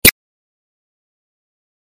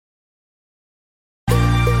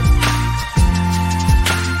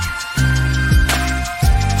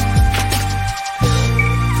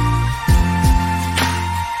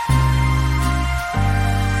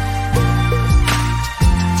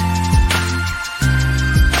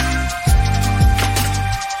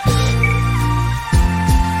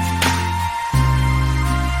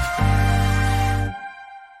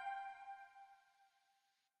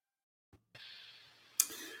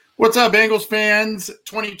What's up, Bengals fans?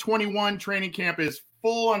 2021 training camp is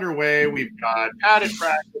full underway. We've got padded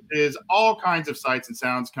practices, all kinds of sights and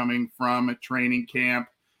sounds coming from training camp.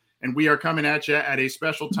 And we are coming at you at a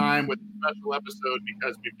special time with a special episode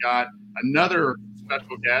because we've got another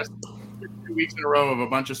special guest. 2 weeks in a row of a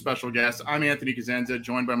bunch of special guests. I'm Anthony Cosenza,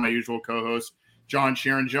 joined by my usual co-host, John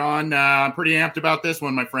Sheeran. John, I'm pretty amped about this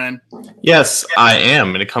one, my friend. Yes, I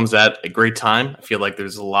am. And it comes at a great time. I feel like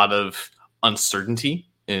there's a lot of uncertainty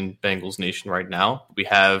in Bengals Nation right now. We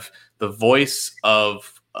have the voice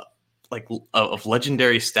of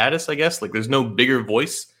legendary status, I guess. Like there's no bigger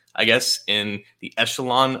voice, I guess, in the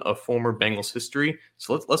echelon of former Bengals history.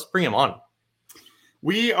 So let's bring him on.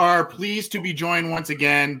 We are pleased to be joined once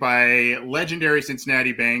again by legendary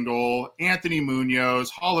Cincinnati Bengal, Anthony Munoz,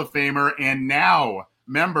 Hall of Famer, and now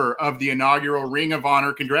member of the inaugural Ring of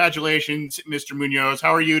Honor. Congratulations, Mr. Munoz.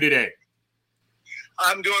 How are you today?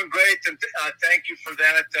 I'm doing great, and thank you for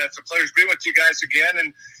that. It's a pleasure to be with you guys again,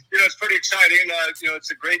 and it's pretty exciting. It's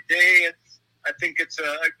a great day. I think it's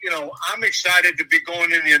I'm excited to be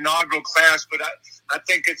going in the inaugural class, but I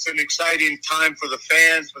think it's an exciting time for the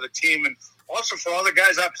fans, for the team, and also for all the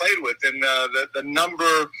guys I played with, and the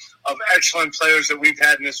number of excellent players that we've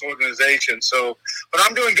had in this organization. So, but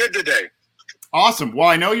I'm doing good today. Awesome. Well,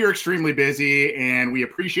 I know you're extremely busy, and we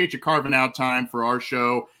appreciate you carving out time for our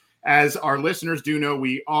show. As our listeners do know,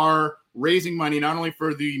 we are raising money not only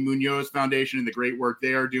for the Munoz Foundation and the great work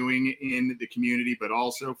they are doing in the community, but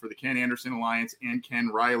also for the Ken Anderson Alliance and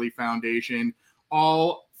Ken Riley Foundation,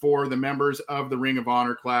 all for the members of the Ring of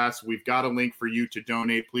Honor class. We've got a link for you to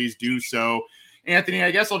donate. Please do so. Anthony,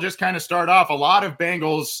 I guess I'll just kind of start off. A lot of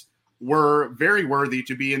Bengals were very worthy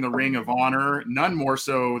to be in the Ring of Honor, none more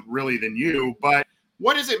so really than you. But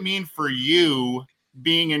what does it mean for you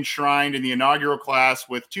being enshrined in the inaugural class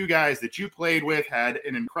with two guys that you played with, had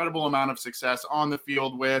an incredible amount of success on the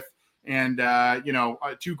field with, and,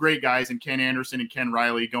 two great guys in Ken Anderson and Ken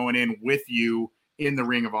Riley going in with you in the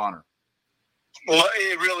Ring of Honor? Well,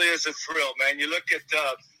 it really is a thrill, man. You look at,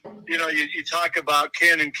 you talk about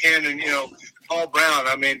Ken and Paul Brown.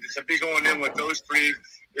 I mean, to be going in with those three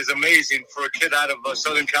is amazing for a kid out of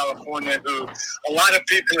Southern California who a lot of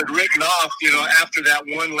people had written off, after that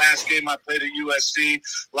one last game I played at USC.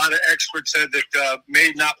 A lot of experts said that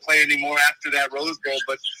may not play anymore after that Rose Bowl.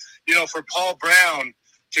 But, for Paul Brown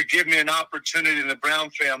to give me an opportunity in the Brown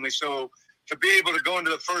family. So to be able to go into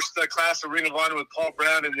the first class of Ring of Honor with Paul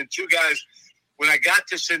Brown and then two guys, when I got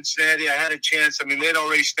to Cincinnati, I had a chance. I mean, they'd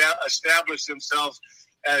already established themselves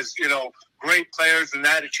as, great players, and I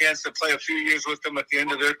had a chance to play a few years with them at the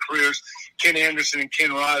end of their careers. Ken Anderson and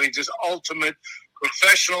Ken Riley, just ultimate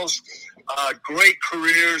professionals, great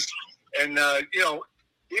careers, and,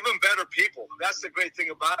 even better people. That's the great thing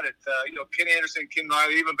about it. Ken Anderson and Ken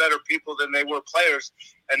Riley, even better people than they were players,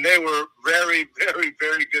 and they were very, very,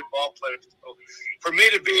 very good ball players. So for me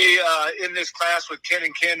to be in this class with Ken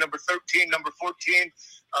and Ken, number 13, number 14,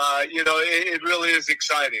 it really is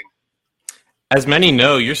exciting. As many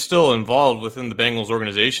know, you're still involved within the Bengals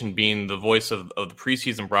organization, being the voice of the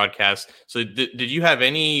preseason broadcast. So did you have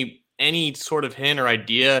any sort of hint or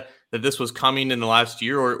idea that this was coming in the last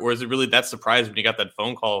year, or is it really that surprised when you got that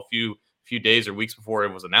phone call a few days or weeks before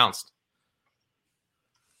it was announced?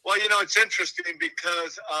 Well, it's interesting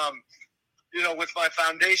because, with my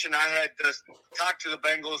foundation, I had talked to the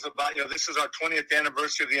Bengals about, this is our 20th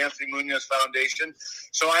anniversary of the Anthony Munoz Foundation.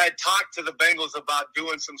 So I had talked to the Bengals about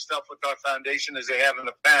doing some stuff with our foundation as they have in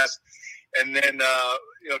the past. And then,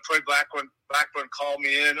 Troy Blackburn called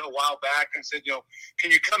me in a while back and said, can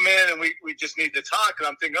you come in and we just need to talk? And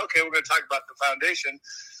I'm thinking, okay, we're going to talk about the foundation.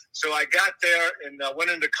 So I got there and went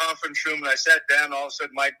into the conference room and I sat down. All of a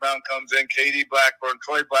sudden, Mike Brown comes in, Katie Blackburn,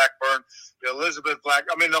 Troy Blackburn, Elizabeth Black.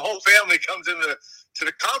 I mean, the whole family comes into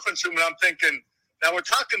the conference room, and I'm thinking, now we're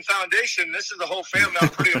talking foundation. This is the whole family. I'm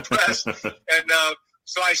pretty impressed. And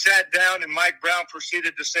so I sat down, and Mike Brown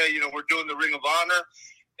proceeded to say, we're doing the Ring of Honor,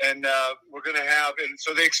 and we're going to have. And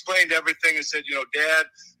so they explained everything and said, Dad,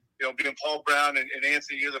 being Paul Brown and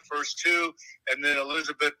Anthony, you're the first two. And then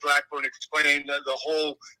Elizabeth Blackburn explained the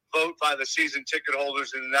whole vote by the season ticket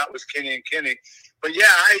holders, and that was Kenny and Kenny. But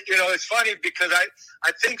yeah, it's funny because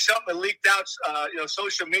I think something leaked out,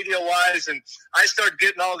 social media wise, and I started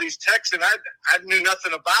getting all these texts, and I knew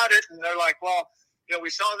nothing about it, and they're like, well, we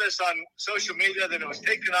saw this on social media, then it was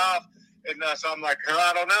taken off, and so I'm like,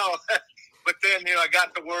 I don't know. But then I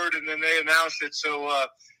got the word, and then they announced it. So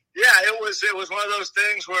it was one of those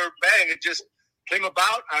things where bang, it just came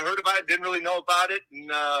about. I heard about it, didn't really know about it, and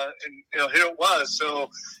here it was. So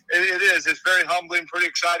it is. It's very humbling, pretty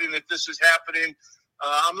exciting that this is happening.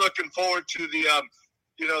 I'm looking forward to the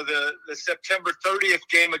the September 30th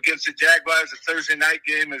game against the Jaguars, the Thursday night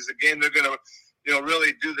game, is the game they're going to,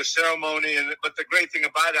 really do the ceremony. But the great thing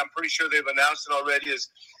about it, I'm pretty sure they've announced it already, is,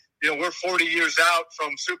 we're 40 years out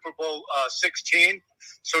from Super Bowl 16.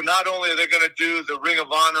 So not only are they going to do the Ring of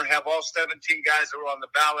Honor, have all 17 guys that were on the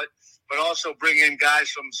ballot, but also bring in guys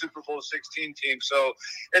from Super Bowl 16 team. So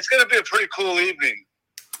it's going to be a pretty cool evening.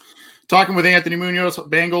 Talking with Anthony Munoz,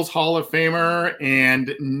 Bengals Hall of Famer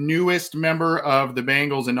and newest member of the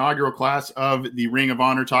Bengals inaugural class of the Ring of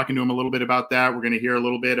Honor. Talking to him a little bit about that. We're going to hear a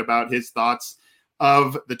little bit about his thoughts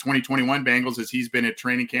of the 2021 Bengals as he's been at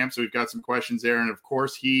training camp. So we've got some questions there. And of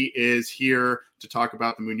course, he is here to talk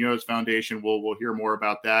about the Munoz Foundation. We'll hear more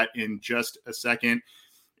about that in just a second.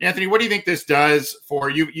 Anthony, what do you think this does for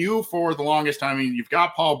you? You, for the longest time, I mean, you've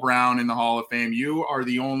got Paul Brown in the Hall of Fame. You are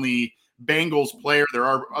the only Bengals player. There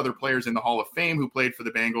are other players in the Hall of Fame who played for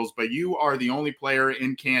the Bengals, but you are the only player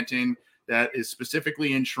in Canton that is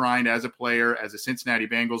specifically enshrined as a player, as a Cincinnati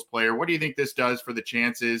Bengals player. What do you think this does for the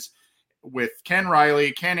chances with Ken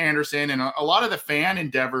Riley, Ken Anderson, and a lot of the fan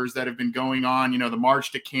endeavors that have been going on, the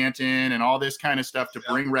March to Canton and all this kind of stuff to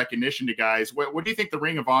bring recognition to guys? What do you think the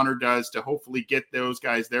Ring of Honor does to hopefully get those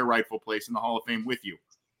guys their rightful place in the Hall of Fame with you?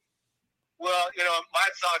 Well, my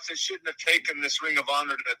thoughts, it shouldn't have taken this Ring of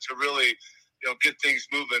Honor to really, get things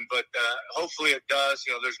moving. But hopefully it does.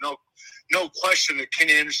 There's no question that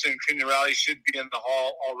Kenny Anderson and Kenny Riley should be in the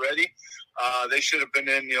Hall already. They should have been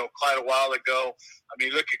in, quite a while ago. I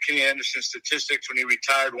mean, look at Kenny Anderson's statistics when he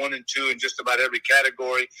retired, 1 and 2 in just about every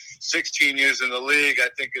category. 16 years in the league, I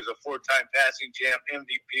think, is a 4-time passing champ,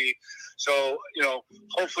 MVP. So,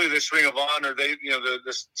 hopefully this Ring of Honor,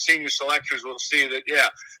 the senior selectors will see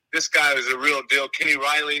that, this guy is a real deal. Kenny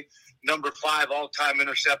Riley, number 5 all-time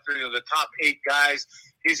interceptor, the top 8 guys.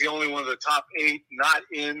 He's the only one of the top 8 not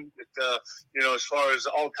in, as far as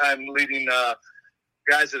all-time leading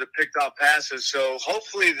guys that have picked off passes. So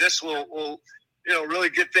hopefully this will really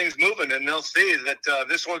get things moving, and they'll see that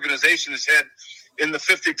this organization has had, in the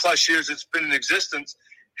 50-plus years it's been in existence,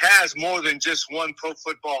 has more than just one Pro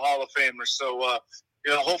Football Hall of Famer. So,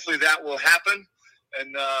 hopefully that will happen.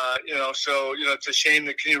 And, so, it's a shame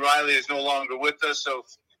that Kenny Riley is no longer with us. So,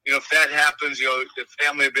 if that happens, the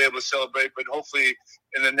family will be able to celebrate. But hopefully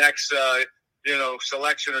in the next,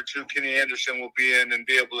 selection or two, Kenny Anderson will be in and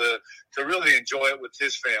be able to really enjoy it with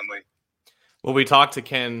his family. Well, we talked to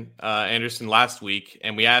Ken Anderson last week,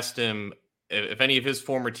 and we asked him if any of his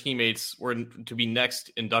former teammates were to be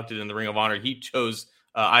next inducted in the Ring of Honor. He chose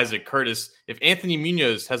Isaac Curtis. If Anthony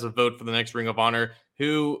Munoz has a vote for the next Ring of Honor,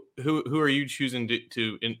 who are you choosing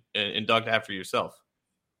to induct after yourself?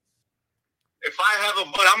 If I have a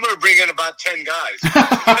vote, I'm going to bring in about 10 guys.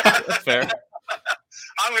 That's fair.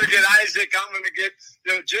 I'm going to get Isaac. I'm going to get,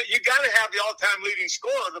 you got to have the all-time leading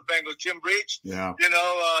scorer of the Bengals, Jim Breach. Yeah.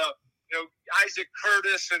 Isaac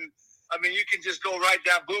Curtis, and I mean, you can just go right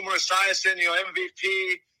down. Boomer Esiason,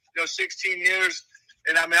 MVP, 16 years,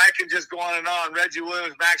 and I mean, I can just go on and on. Reggie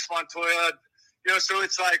Williams, Max Montoya, so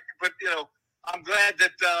it's like, but I'm glad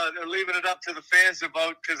that they're leaving it up to the fans to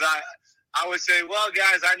vote, because I would say, well,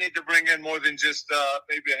 guys, I need to bring in more than just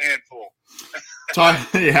maybe a handful.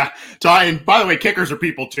 Ty, and by the way, kickers are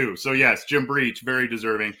people too. So yes, Jim Breach, very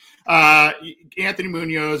deserving. Anthony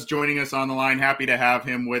Munoz joining us on the line. Happy to have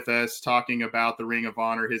him with us talking about the Ring of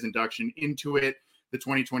Honor, his induction into it, the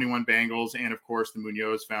 2021 Bengals, and of course the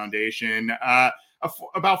Munoz Foundation.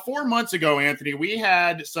 About 4 months ago, Anthony, we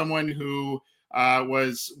had someone who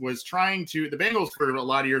was trying to, the Bengals for a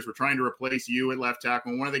lot of years were trying to replace you at left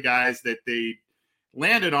tackle. And one of the guys that they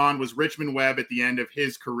landed on was Richmond Webb at the end of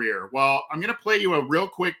his career. Well, I'm going to play you a real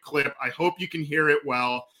quick clip. I hope you can hear it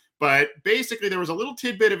well, but basically there was a little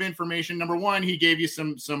tidbit of information. Number one, he gave you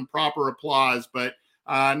some proper applause, but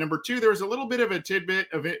number two, there was a little bit of a tidbit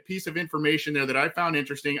of a piece of information there that I found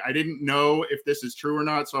interesting. I didn't know if this is true or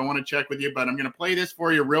not, so I want to check with you, but I'm going to play this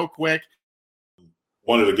for you real quick.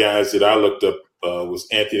 One of the guys that I looked up was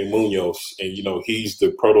Anthony Munoz, and he's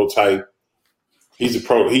the prototype. He's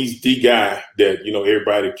the guy that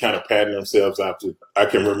everybody kind of patting themselves after. I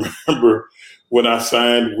can remember when I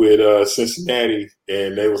signed with Cincinnati,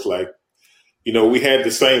 and they was like, we had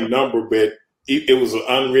the same number, but it was an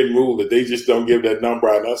unwritten rule that they just don't give that number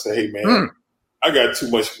out. And I said, hey man, I got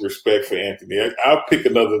too much respect for Anthony. I'll pick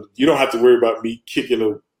another. You don't have to worry about me kicking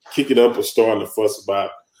up or starting to fuss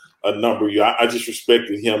about a number. I just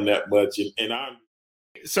respected him that much, and I'm.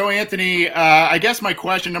 So, Anthony, I guess my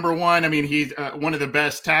question, number one, I mean, he's one of the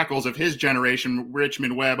best tackles of his generation,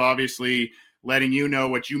 Richmond Webb, obviously letting you know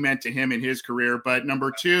what you meant to him in his career. But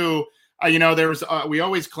number two, there was we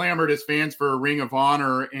always clamored as fans for a Ring of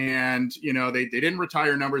Honor, and they didn't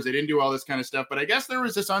retire numbers, they didn't do all this kind of stuff. But I guess there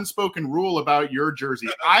was this unspoken rule about your jersey.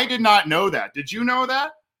 I did not know that. Did you know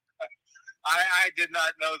that? I did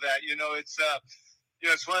not know that.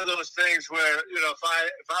 It's one of those things where if I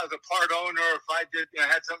was a part owner, or if I did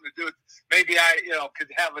had something to do with, maybe I could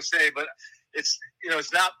have a say. But it's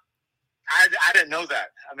not. I didn't know that.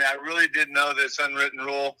 I mean, I really didn't know this unwritten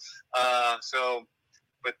rule.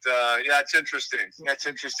 But it's interesting. That's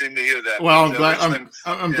interesting to hear that. Well,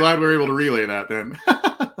 I'm glad we're able to relay that then.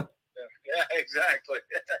 Yeah, exactly.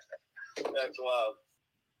 That's wild.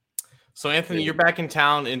 So, Anthony, you're back in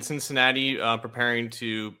town in Cincinnati, preparing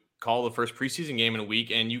to call the first preseason game in a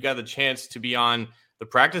week, and you got the chance to be on the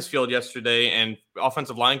practice field yesterday. And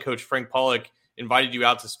offensive line coach Frank Pollock invited you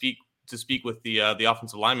out to speak with the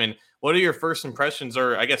offensive linemen. What are your first impressions,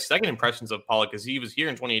 or I guess second impressions of Pollock, as he was here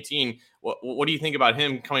in 2018? What do you think about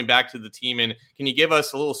him coming back to the team? And can you give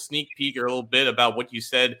us a little sneak peek or a little bit about what you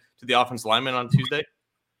said to the offensive linemen on Tuesday?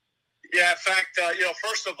 Yeah, in fact,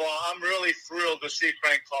 first of all, I'm really thrilled to see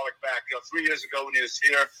Frank Pollock back. 3 years ago when he was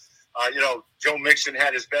here, Joe Mixon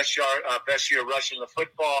had his best year rushing the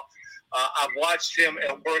football. I've watched him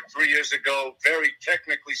at work 3 years ago, very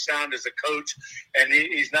technically sound as a coach, and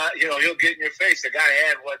he's not, he'll get in your face. The guy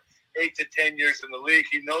had 8 to 10 years in the league.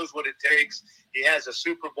 He knows what it takes. He has a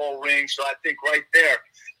Super Bowl ring, so I think right there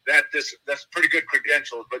that's pretty good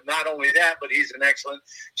credentials. But not only that, but he's an excellent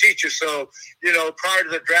teacher. So, prior to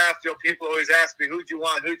the draft, people always ask me, who'd you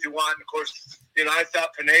want? And of course, I thought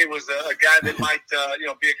Panay was a guy that might,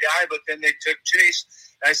 be a guy, but then they took Chase.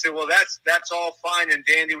 I said, well, that's all fine and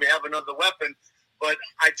dandy. We have another weapon. But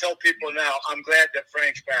I tell people now, I'm glad that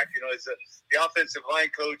Frank's back. As the offensive line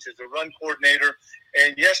coach, as a run coordinator.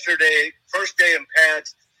 And yesterday, first day in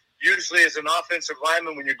pads, usually as an offensive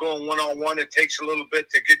lineman, when you're going one-on-one, it takes a little bit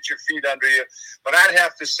to get your feet under you. But I'd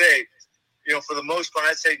have to say, for the most part,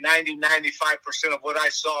 I'd say 90, 95% of what I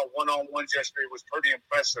saw one-on-ones yesterday was pretty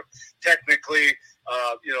impressive. Technically,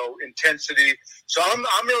 intensity. So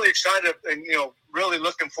I'm really excited and, really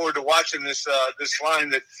looking forward to watching this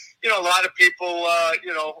line that, a lot of people,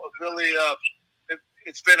 really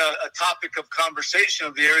it's been a topic of conversation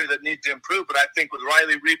of the area that need to improve. But I think with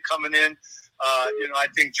Riley Reed coming in, I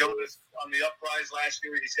think Joe is on the uprise last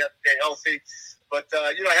year. He's got to stay healthy. But,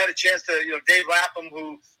 I had a chance to, Dave Lapham,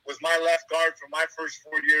 who was my left guard for my first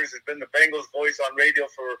 4 years, has been the Bengals voice on radio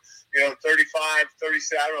for, 35,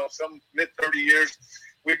 36, I don't know, some mid-30 years.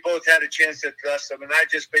 We both had a chance to address them. And I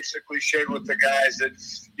just basically shared with the guys that,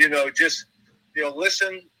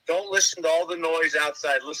 listen. Don't listen to all the noise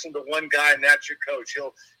outside. Listen to one guy, and that's your coach.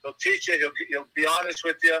 He'll teach you. He'll be honest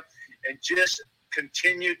with you, and just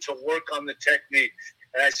continue to work on the technique.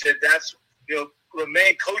 And I said, that's,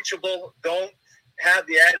 remain coachable. Don't have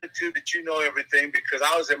the attitude that you know everything, because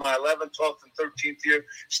I was in my 11th, 12th, and 13th year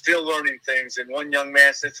still learning things. And one young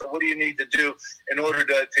man said, so what do you need to do in order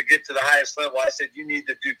to get to the highest level? I said, you need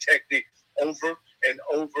to do technique over and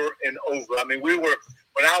over and over. I mean,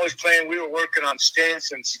 when I was playing, we were working on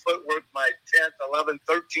stance and footwork my 10th, 11th,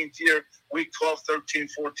 13th year, week 12, 13,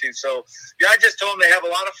 14. So, I just told them they have a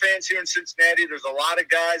lot of fans here in Cincinnati. There's a lot of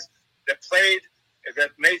guys that played,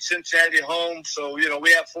 that made Cincinnati home. So,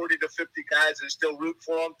 we have 40 to 50 guys that still root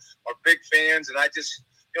for them, are big fans. And I just,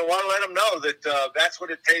 want to let them know that that's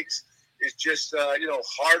what it takes, is just,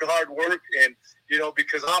 hard work. And,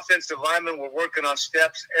 because offensive linemen, we're working on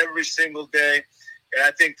steps every single day. And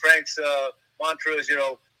I think Frank's mantra is,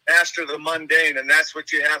 master the mundane, and that's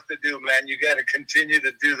what you have to do, man. You got to continue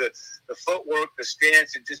to do the footwork, the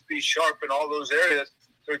stance, and just be sharp in all those areas.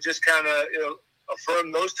 So just kind of,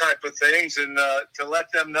 affirm those type of things, and to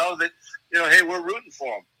let them know that, hey, we're rooting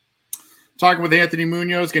for them. Talking with Anthony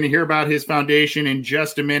Munoz, going to hear about his foundation in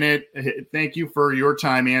just a minute. Thank you for your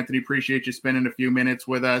time, Anthony. Appreciate you spending a few minutes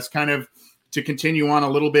with us. Kind of to continue on a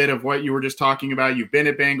little bit of what you were just talking about. You've been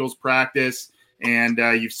at Bengals practice, and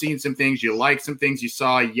you've seen some things. You like some things you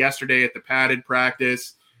saw yesterday at the padded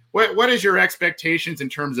practice. What is your expectations in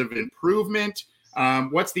terms of improvement?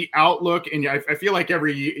 What's the outlook? And I feel like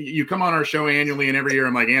you come on our show annually, and every year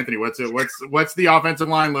I'm like, Anthony, what's the offensive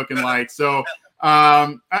line looking like? So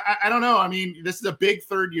I don't know. I mean, this is a big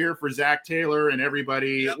third year for Zach Taylor and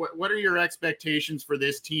everybody. Yep. What are your expectations for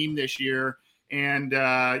this team this year? And,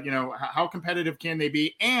 how competitive can they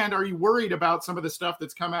be? And are you worried about some of the stuff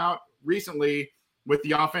that's come out recently with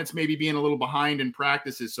the offense maybe being a little behind in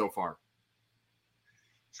practices so far?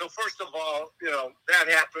 So first of all, that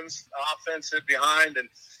happens. The offense is behind. And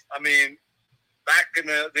I mean, back in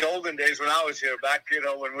the olden days when I was here, back,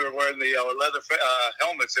 when we were wearing the leather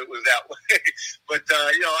helmets, it was that way. But,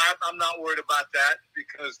 I'm not worried about that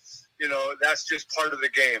because, that's just part of the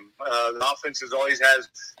game. The offense always has,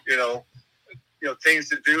 things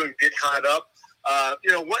to do and get caught up.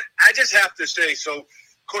 What I just have to say, so of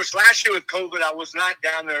course last year with COVID, I was not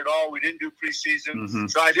down there at all. We didn't do preseason,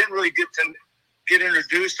 so I didn't really get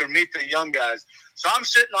introduced or meet the young guys. So I'm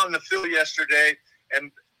sitting on the field yesterday,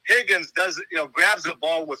 and Higgins grabs the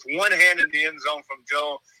ball with one hand in the end zone from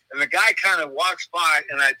Joe, and the guy kind of walks by,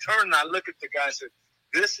 and I turn and I look at the guy and said,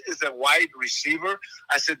 "This is a wide receiver."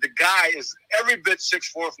 I said, "The guy is every bit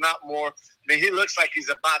 6'4", if not more. I mean, he looks like he's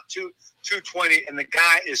about 220, and the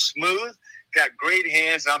guy is smooth, got great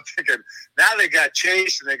hands." And I'm thinking, now they got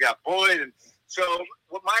Chase and they got Boyd. And so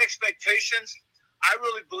with my expectations, I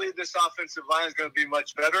really believe this offensive line is going to be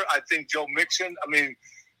much better. I think Joe Mixon,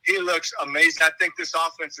 he looks amazing. I think this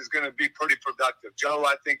offense is going to be pretty productive. Joe,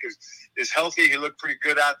 I think, is healthy. He looked pretty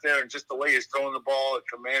good out there, and just the way he's throwing the ball, it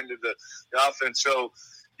commanded the offense. So,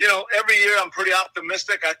 every year I'm pretty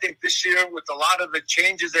optimistic. I think this year, with a lot of the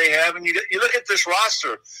changes they have, and you look at this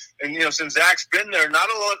roster, and, since Zach's been there, not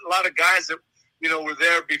a lot of guys that, were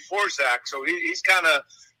there before Zach. So he's kind of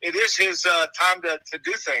 – it is his time to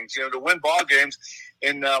do things, to win ball games.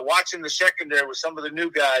 And watching the secondary with some of the new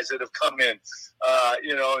guys that have come in,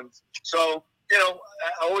 and so,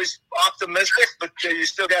 always optimistic, but you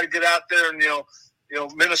still got to get out there and,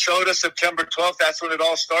 Minnesota, September 12th, that's when it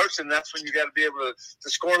all starts, and that's when you got to be able to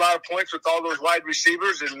score a lot of points with all those wide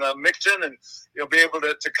receivers and Mixon, and be able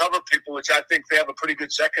to cover people, which I think they have a pretty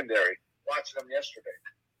good secondary. Watching them yesterday.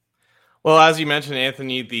 Well, as you mentioned,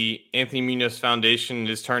 Anthony, the Anthony Munoz Foundation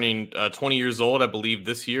is turning 20 years old, I believe,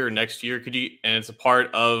 this year or next year. And it's a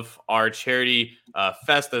part of our charity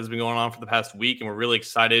fest that has been going on for the past week, and we're really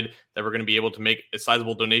excited that we're going to be able to make a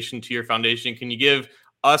sizable donation to your foundation. Can you give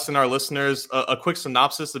us and our listeners a quick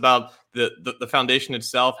synopsis about the foundation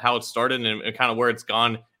itself, how it started, and kind of where it's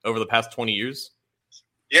gone over the past 20 years?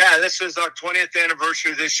 Yeah, this is our 20th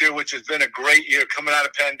anniversary this year, which has been a great year coming out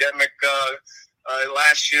of pandemic.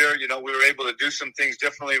 Last year, we were able to do some things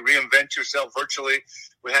differently, reinvent yourself virtually.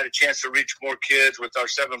 We had a chance to reach more kids with our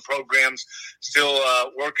 7 programs, still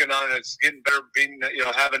working on it. It's getting better,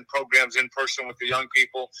 having programs in person with the young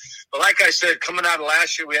people. But like I said, coming out of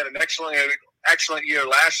last year, we had an excellent year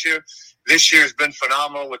last year. This year has been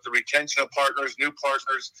phenomenal with the retention of partners, new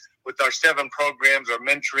partners, with our 7 programs, our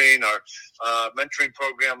mentoring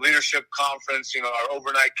program, leadership conference, our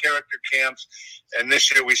overnight character camps. And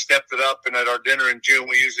this year we stepped it up. And at our dinner in June,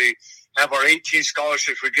 we usually have our 18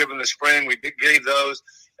 scholarships we give in the spring. We gave those.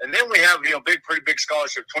 And then we have, pretty big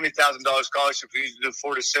scholarship, $20,000 scholarship. We usually do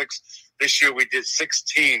 4 to 6. This year we did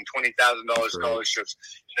 16 $20,000 scholarships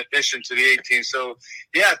in addition to the 18. So,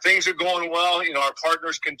 yeah, things are going well. Our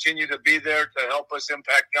partners continue to be there to help us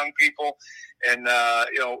impact young people. And,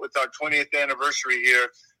 with our 20th anniversary here,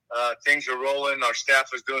 things are rolling. Our staff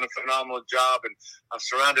is doing a phenomenal job. And I've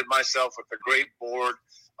surrounded myself with a great board,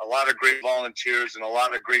 a lot of great volunteers, and a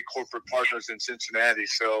lot of great corporate partners in Cincinnati.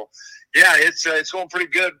 So, yeah, it's going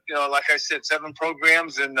pretty good. Like I said, 7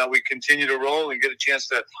 programs, and we continue to roll and get a chance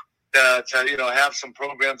to have some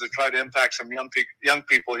programs that try to impact some young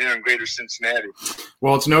people here in Greater Cincinnati.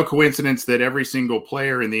 Well, it's no coincidence that every single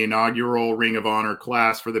player in the inaugural Ring of Honor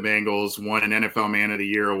class for the Bengals won an NFL Man of the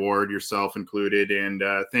Year award, yourself included. And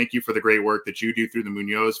thank you for the great work that you do through the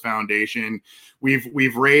Munoz Foundation.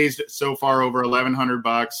 We've raised so far over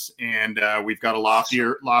 $1,100, and we've got a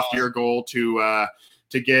loftier goal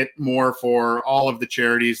to get more for all of the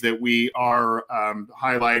charities that we are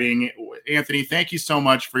highlighting. Anthony, thank you so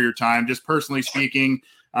much for your time. Just personally speaking,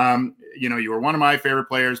 you were one of my favorite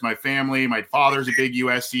players, my family. My father's a big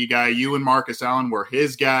USC guy. You and Marcus Allen were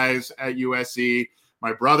his guys at USC.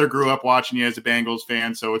 My brother grew up watching you as a Bengals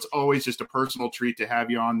fan, so it's always just a personal treat to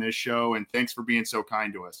have you on this show, and thanks for being so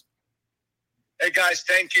kind to us. Hey, guys,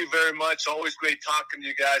 thank you very much. Always great talking to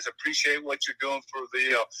you guys. Appreciate what you're doing for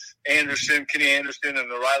the Kenny Anderson and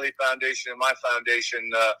the Riley Foundation and my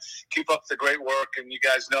foundation. Keep up the great work, and you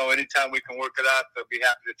guys know anytime we can work it out, I'll be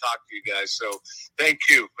happy to talk to you guys. So thank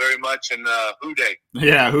you very much, and Who Day.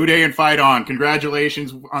 Yeah, Who Day and fight on.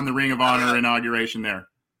 Congratulations on the Ring of Honor inauguration there.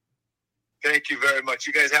 Thank you very much.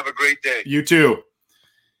 You guys have a great day. You too.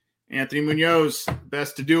 Anthony Munoz,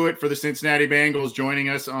 best to do it for the Cincinnati Bengals, joining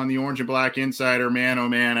us on the Orange and Black Insider. Man, oh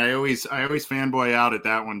man, I always fanboy out at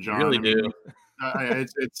that one, John. You really do.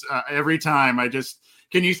 It's every time.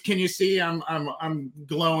 Can you see I'm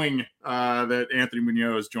glowing that Anthony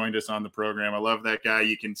Munoz joined us on the program. I love that guy.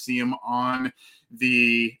 You can see him on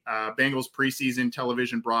the Bengals preseason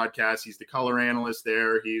television broadcast. He's the color analyst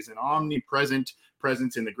there. He's an omnipresent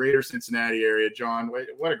presence in the greater Cincinnati area. John,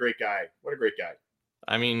 what a great guy. What a great guy.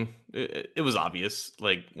 I mean, it was obvious,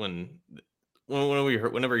 like when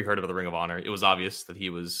whenever you heard about the Ring of Honor, it was obvious that he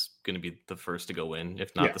was going to be the first to go in,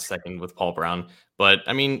 if not the second with Paul Brown. But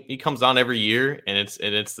I mean, he comes on every year, and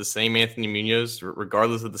it's the same Anthony Munoz,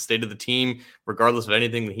 regardless of the state of the team, regardless of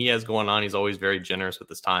anything that he has going on. He's always very generous with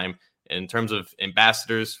his time. And in terms of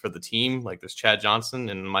ambassadors for the team, like there's Chad Johnson,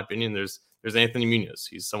 and in my opinion, there's Anthony Munoz.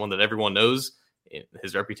 He's someone that everyone knows.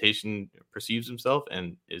 His reputation perceives himself,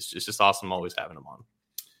 and it's just awesome always having him on.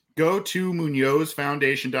 Go to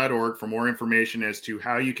MunozFoundation.org for more information as to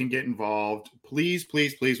how you can get involved. Please,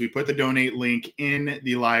 please, please. We put the donate link in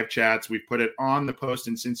the live chats. We put it on the post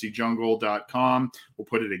in CincyJungle.com. We'll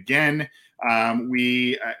put it again.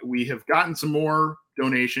 We have gotten some more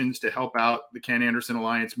donations to help out the Ken Anderson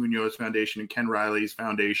Alliance, Munoz Foundation, and Ken Riley's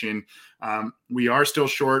foundation. We are still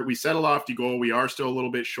short. We set a lofty goal. We are still a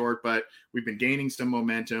little bit short, but we've been gaining some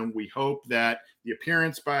momentum. We hope that the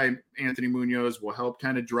appearance by Anthony Munoz will help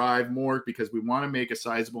kind of drive more, because we want to make a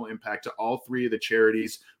sizable impact to all three of the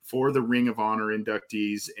charities for the Ring of Honor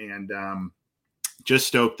inductees. And just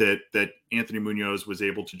stoked that Anthony Munoz was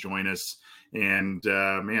able to join us. And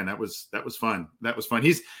man, that was fun. That was fun.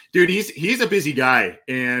 He's a busy guy.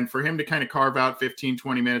 And for him to kind of carve out 15,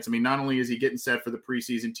 20 minutes, I mean, not only is he getting set for the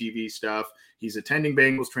preseason TV stuff, he's attending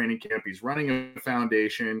Bengals training camp, he's running a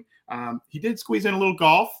foundation. He did squeeze in a little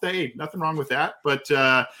golf. Hey, nothing wrong with that. But,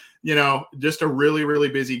 just a really, really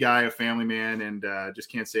busy guy, a family man, and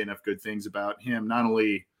just can't say enough good things about him. Not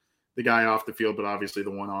only the guy off the field, but obviously the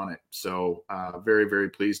one on it. So very, very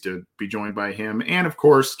pleased to be joined by him. And of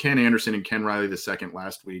course, Ken Anderson and Ken Riley II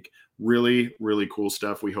last week. Really, really cool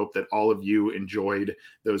stuff. We hope that all of you enjoyed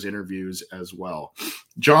those interviews as well.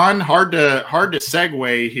 John, hard to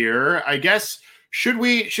segue here. I guess, should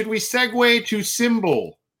we segue to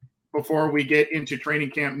Symbol before we get into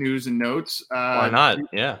training camp news and notes? Why not?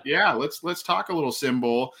 Yeah. Yeah. Let's talk a little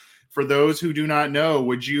Symbol. For those who do not know,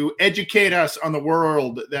 would you educate us on the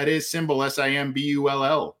world that is Symbol, Simbull?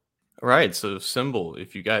 All right. So Symbol,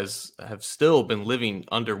 if you guys have still been living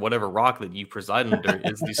under whatever rock that you preside under,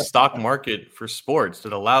 is the stock market for sports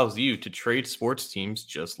that allows you to trade sports teams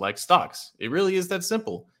just like stocks. It really is that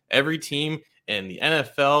simple. Every team in the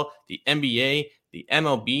NFL, the NBA, the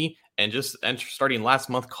MLB, and starting last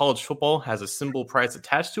month, college football has a Symbol price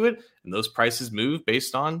attached to it. And those prices move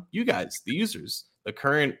based on you guys, the users. The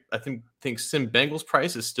current, I think Sim Bengals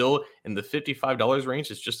price is still in the $55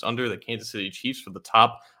 range. It's just under the Kansas City Chiefs for the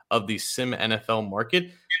top of the Sim NFL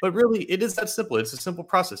market. But really, it is that simple. It's a simple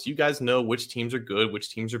process. You guys know which teams are good,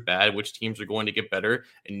 which teams are bad, which teams are going to get better.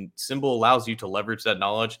 And Symbol allows you to leverage that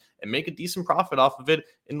knowledge and make a decent profit off of it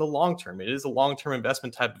in the long term. It is a long-term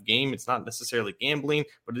investment type of game. It's not necessarily gambling,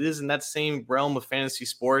 but it is in that same realm of fantasy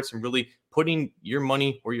sports and really putting your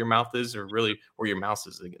money where your mouth is, or really where your mouse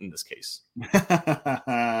is in this case.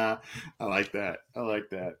 I like that.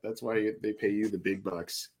 That's why they pay you the big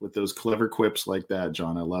bucks with those clever quips like that,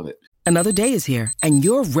 John. I love it. Another day is here, and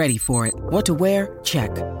you're ready for it. What to wear?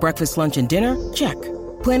 Check. Breakfast, lunch, and dinner? Check.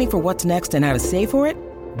 Planning for what's next and how to save for it?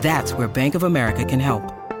 That's where Bank of America can help.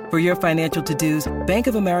 For your financial to-dos, Bank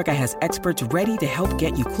of America has experts ready to help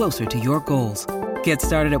get you closer to your goals. Get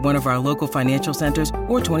started at one of our local financial centers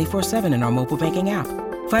or 24/7 in our mobile banking app.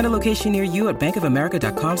 Find a location near you at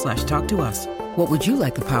bankofamerica.com/talktous. What would you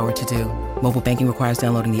like the power to do? Mobile banking requires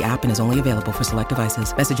downloading the app and is only available for select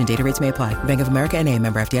devices. Message and data rates may apply. Bank of America N.A.,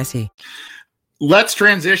 member FDIC. Let's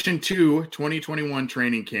transition to 2021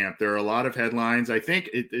 training camp. There are a lot of headlines. I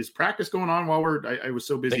think is practice going on while I was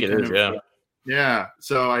so busy. Yeah.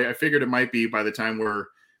 So I figured it might be by the time we're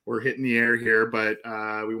hitting the air here, but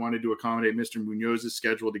we wanted to accommodate Mr. Munoz's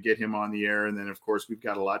schedule to get him on the air. And then, of course, we've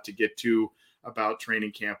got a lot to get to about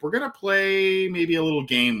training camp. We're going to play maybe a little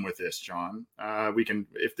game with this, John. We can,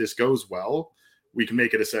 if this goes well, we can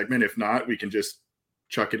make it a segment. If not, we can just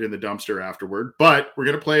chuck it in the dumpster afterward. But we're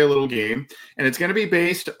going to play a little game, and it's going to be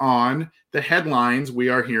based on the headlines we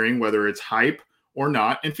are hearing, whether it's hype or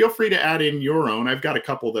not. And feel free to add in your own. I've got a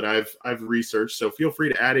couple that I've researched, so feel free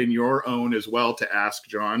to add in your own as well to ask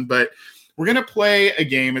John. But we're going to play a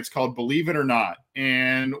game. It's called Believe It or Not.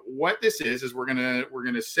 And what this is we're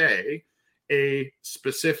going to say a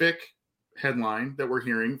specific headline that we're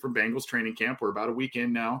hearing from Bengals training camp. We're about a week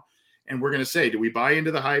in now. And we're going to say, do we buy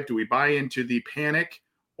into the hype? Do we buy into the panic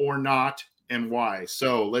or not? And why?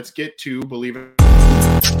 So let's get to Believe It.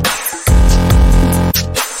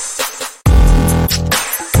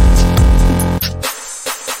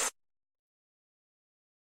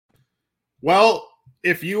 Well,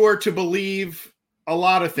 if you were to believe a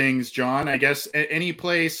lot of things, John, I guess any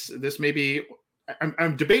place, this may be,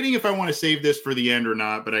 I'm debating if I want to save this for the end or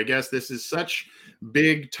not, but I guess this is such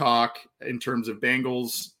big talk in terms of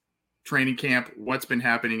Bengals training camp, what's been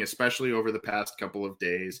happening, especially over the past couple of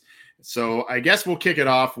days. So I guess we'll kick it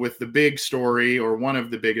off with the big story, or one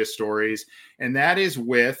of the biggest stories, and that is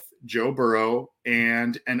with Joe Burrow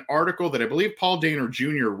and an article that I believe Paul Dehner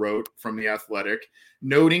Jr. wrote from The Athletic,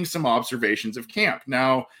 noting some observations of camp.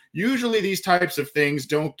 Now, usually these types of things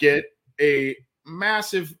don't get a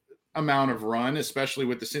massive amount of run, especially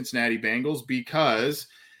with the Cincinnati Bengals, because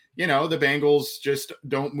the Bengals just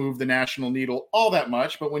don't move the national needle all that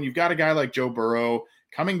much. But when you've got a guy like Joe Burrow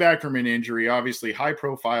coming back from an injury, obviously high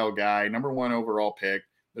profile guy, number 1 overall pick,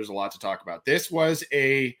 there's a lot to talk about. This was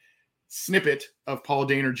a snippet of Paul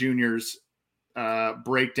Dehner Jr.'s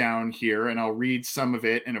breakdown here, and I'll read some of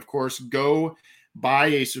it. And of course, go buy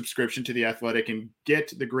a subscription to The Athletic and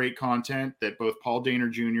get the great content that both Paul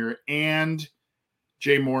Dehner Jr. and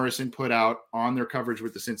Jay Morrison put out on their coverage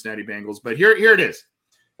with the Cincinnati Bengals. But here it is.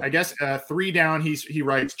 I guess 3 down, he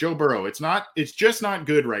writes, Joe Burrow, it's just not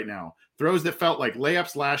good right now. Throws that felt like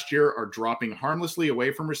layups last year are dropping harmlessly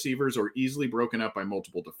away from receivers or easily broken up by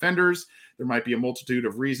multiple defenders. There might be a multitude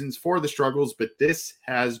of reasons for the struggles, but this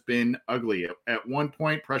has been ugly. At one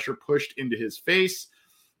point, pressure pushed into his face,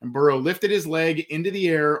 and Burrow lifted his leg into the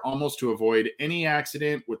air almost to avoid any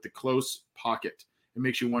accident with the close pocket. It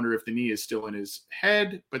makes you wonder if the knee is still in his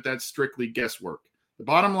head, but that's strictly guesswork. The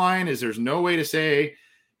bottom line is there's no way to say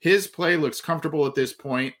his play looks comfortable at this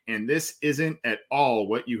point, and this isn't at all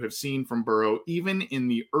what you have seen from Burrow, even in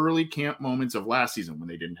the early camp moments of last season when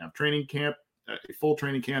they didn't have training camp, a full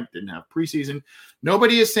training camp, didn't have preseason.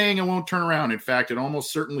 Nobody is saying it won't turn around. In fact, it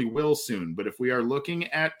almost certainly will soon. But if we are looking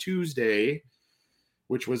at Tuesday,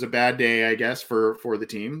 which was a bad day, I guess, for the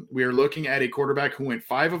team, we are looking at a quarterback who went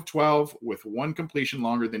 5 of 12 with 1 completion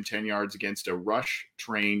longer than 10 yards against a rush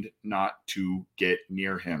trained not to get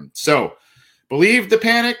near him. So, believe the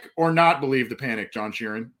panic or not believe the panic, John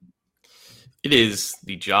Sheeran? It is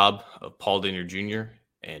the job of Paul Dehner Jr.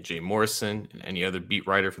 and Jay Morrison and any other beat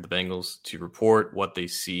writer for the Bengals to report what they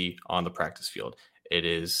see on the practice field. It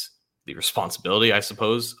is the responsibility, I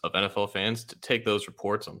suppose, of NFL fans to take those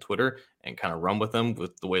reports on Twitter and kind of run with them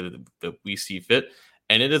with the way that we see fit.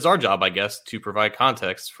 And it is our job, I guess, to provide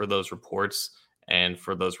context for those reports and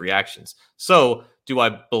for those reactions. So do I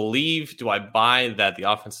buy that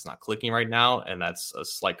the offense is not clicking right now and that's a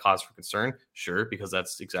slight cause for concern? Sure, because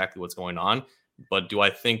that's exactly what's going on. But do I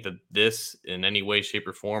think that this in any way, shape,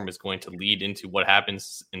 or form is going to lead into what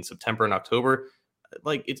happens in September and October?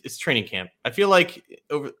 Like, it's training camp. I feel like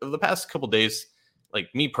over the past couple of days, like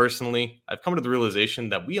me personally, I've come to the realization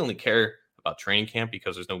that we only care about training camp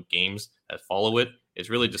because there's no games that follow it. It's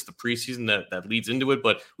really just the preseason that leads into it.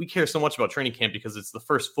 But we care so much about training camp because it's the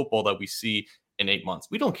first football that we see in 8 months.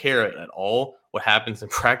 We don't care at all what happens in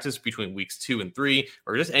practice between weeks 2 and 3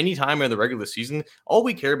 or just any time in the regular season. All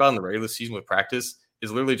we care about in the regular season with practice is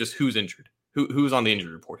literally just who's injured, who's on the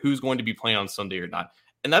injury report, who's going to be playing on Sunday or not.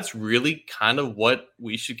 And that's really kind of what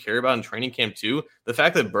we should care about in training camp too. The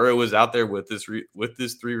fact that Burrow was out there with this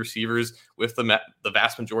 3 receivers, with the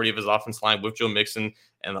vast majority of his offense line, with Joe Mixon,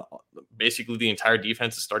 and basically the entire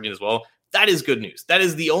defense is starting as well. That is good news. That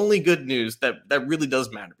is the only good news that really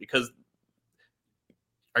does matter. Because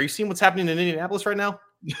are you seeing what's happening in Indianapolis right now?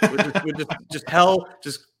 With just hell,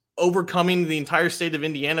 just overcoming the entire state of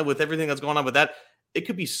Indiana with everything that's going on with that. It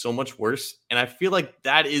could be so much worse. And I feel like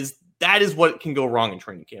that is what can go wrong in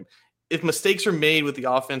training camp. If mistakes are made with the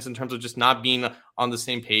offense in terms of just not being on the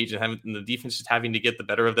same page and having the defense just having to get the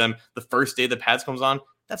better of them the first day the pads comes on,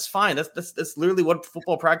 that's fine. That's literally what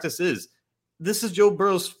football practice is. This is Joe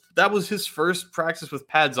Burrow's. That was his first practice with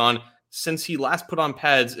pads on since he last put on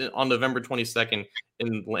pads on November 22nd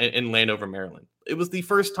in Landover, Maryland. It was the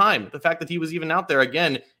first time. The fact that he was even out there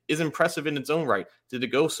again is impressive in its own right. Did it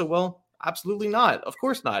go so well? Absolutely not. Of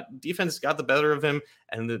course not. Defense got the better of him,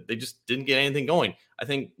 and they just didn't get anything going. I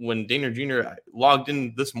think when Dehner Jr. logged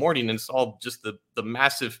in this morning and saw just the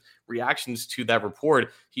massive reactions to that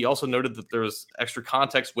report, he also noted that there was extra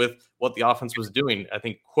context with what the offense was doing. I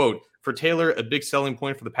think, quote, for Taylor, a big selling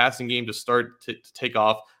point for the passing game to start to take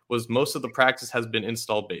off was most of the practice has been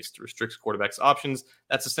install-based, restricts quarterbacks' options.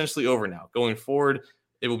 That's essentially over now. Going forward,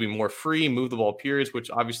 it will be more free, move the ball periods,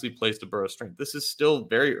 which obviously plays to Burrow's strength. This is still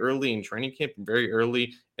very early in training camp and very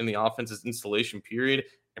early in the offense's installation period.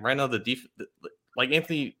 And right now, like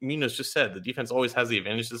Anthony Munoz just said, the defense always has the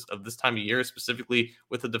advantages of this time of year, specifically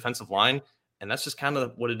with the defensive line. And that's just kind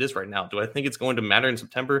of what it is right now. Do I think it's going to matter in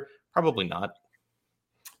September? Probably not.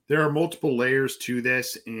 There are multiple layers to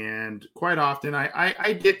this. And quite often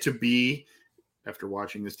I get to be, after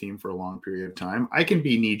watching this team for a long period of time, I can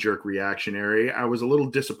be knee-jerk reactionary. I was a little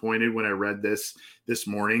disappointed when I read this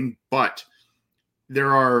morning, but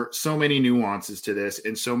there are so many nuances to this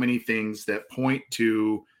and so many things that point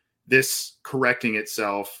to this correcting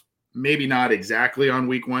itself. Maybe not exactly on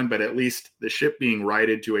week 1, but at least the ship being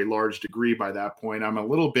righted to a large degree by that point. I'm a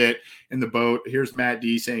little bit in the boat. Here's Matt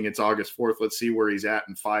D saying it's August 4th. Let's see where he's at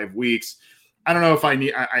in 5 weeks. I don't know if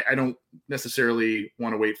I don't necessarily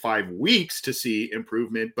want to wait 5 weeks to see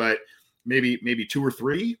improvement, but maybe 2 or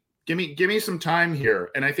 3. Give me some time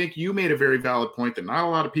here. And I think you made a very valid point that not a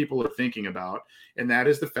lot of people are thinking about. And that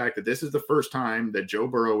is the fact that this is the first time that Joe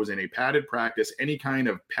Burrow was in a padded practice, any kind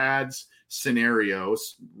of pads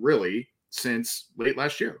scenarios, really, since late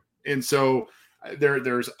last year. And so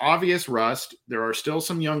there's obvious rust. There are still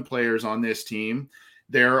some young players on this team.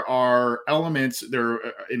 There are elements there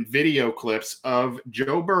in video clips of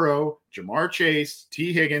Joe Burrow, Jamar Chase,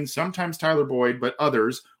 T. Higgins, sometimes Tyler Boyd, but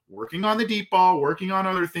others working on the deep ball, working on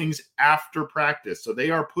other things after practice. So they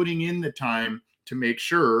are putting in the time to make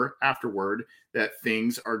sure afterward that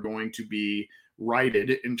things are going to be righted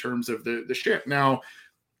in terms of the ship. Now,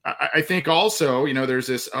 I think also, there's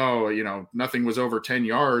this, nothing was over 10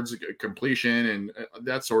 yards completion and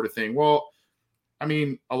that sort of thing. Well, I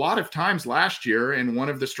mean, a lot of times last year, and one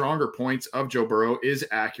of the stronger points of Joe Burrow is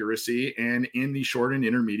accuracy, and in the short and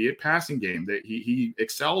intermediate passing game that he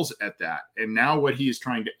excels at that. And now what he is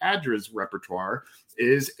trying to add to his repertoire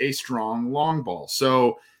is a strong long ball.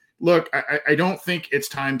 So look, I don't think it's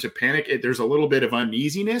time to panic. There's a little bit of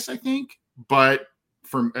uneasiness, I think, but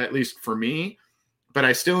at least for me, but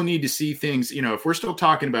I still need to see things, if we're still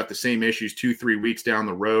talking about the same issues 2-3 weeks down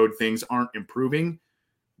the road, things aren't improving,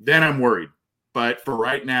 then I'm worried. But for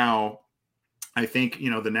right now, I think,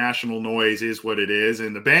 the national noise is what it is.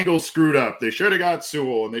 And the Bengals screwed up. They should have got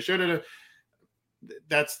Sewell, and they should have.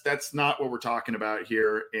 That's not what we're talking about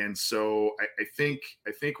here. And so I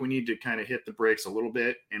think we need to kind of hit the brakes a little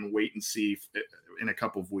bit and wait and see in a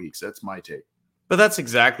couple of weeks. That's my take. But that's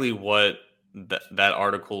exactly what that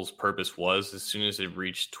article's purpose was. As soon as it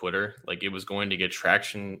reached Twitter, like, it was going to get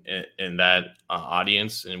traction in that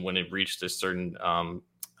audience. And when it reached a certain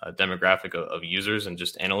demographic of users and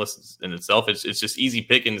just analysts in itself, it's just easy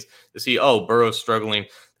pickings to see, Burrow's struggling,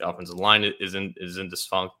 the offensive line is in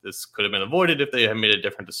dysfunction. This could have been avoided if they had made a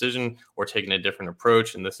different decision or taken a different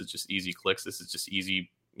approach. And this is just easy clicks. This is just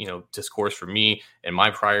easy, discourse for me and my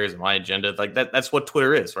priors and my agenda. Like that's what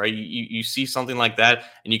Twitter is, right? You see something like that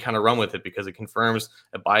and you kind of run with it because it confirms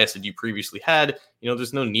a bias that you previously had.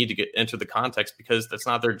 There's no need to enter the context because that's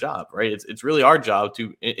not their job, right? It's really our job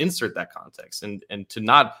to insert that context and to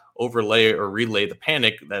not overlay or relay the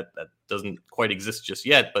panic that doesn't quite exist just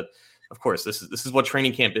yet. But of course, this is what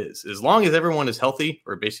training camp is. As long as everyone is healthy,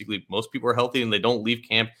 or basically most people are healthy, and they don't leave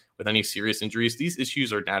camp with any serious injuries, these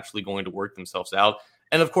issues are naturally going to work themselves out.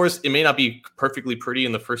 And of course, it may not be perfectly pretty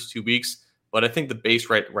in the first 2 weeks, but I think the base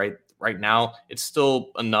right now, it's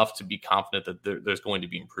still enough to be confident that there's going to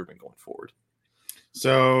be improvement going forward.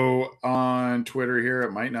 So on Twitter here,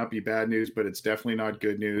 it might not be bad news, but it's definitely not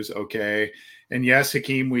good news. Okay. And yes,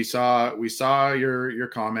 Hakeem, we saw your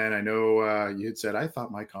comment. I know you had said, I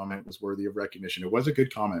thought my comment was worthy of recognition. It was a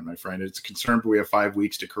good comment, my friend. It's concerned, but we have 5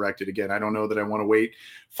 weeks to correct it again. I don't know that I want to wait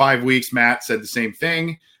 5 weeks. Matt said the same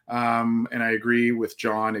thing. And I agree with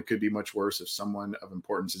John. It could be much worse if someone of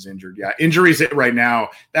importance is injured. Yeah, injuries right now,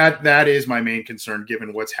 that is my main concern,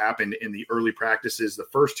 given what's happened in the early practices, the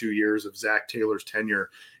first 2 years of Zach Taylor's tenure,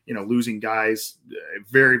 losing guys,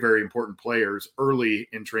 very, very important players early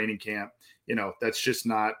in training camp. That's just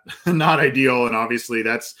not ideal. And obviously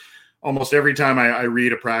that's almost every time I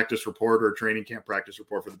read a practice report or a training camp practice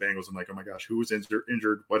report for the Bengals, I'm like, oh my gosh, who was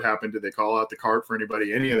injured? What happened? Did they call out the cart for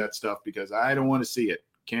anybody? Any of that stuff, because I don't want to see it.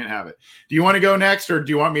 Can't have it. Do you want to go next, or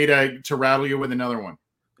do you want me to rattle you with another one?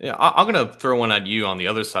 Yeah, I'm going to throw one at you on the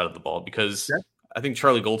other side of the ball, because I think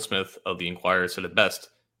Charlie Goldsmith of the Inquirer said it best.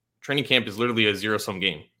 Training camp is literally a zero-sum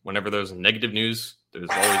game. Whenever there's negative news, there's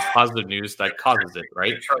always positive news that causes it,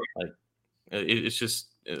 right? Like, it's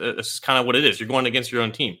just kind of what it is. You're going against your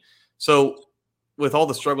own team. So with all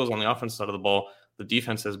the struggles on the offensive side of the ball, the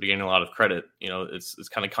defense has been getting a lot of credit. It's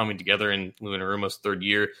kind of coming together in Lou Anarumo's third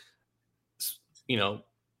year.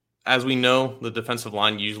 As we know, the defensive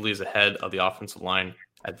line usually is ahead of the offensive line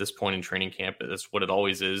at this point in training camp. That's what it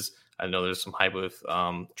always is. I know there's some hype with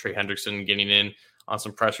Trey Hendrickson getting in on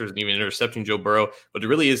some pressures and even intercepting Joe Burrow, but it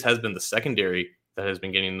really has been the secondary that has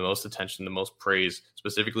been getting the most attention, the most praise,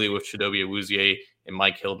 specifically with Chidobe Awuzie and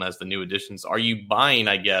Mike Hilton as the new additions. Are you buying,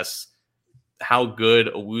 I guess, how good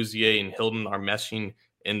Awuzie and Hilton are meshing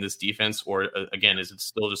in this defense? Or again, is it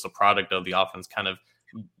still just a product of the offense kind of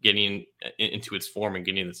getting into its form and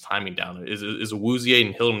getting its timing down? Is Awuzie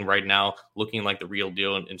and Hilton right now looking like the real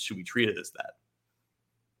deal, and should we treat it as that?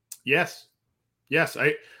 Yes. Yes,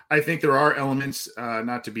 I think there are elements,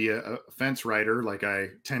 not to be a fence rider like I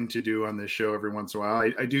tend to do on this show every once in a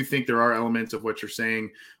while. I do think there are elements of what you're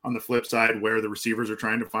saying on the flip side where the receivers are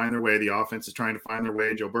trying to find their way. The offense is trying to find their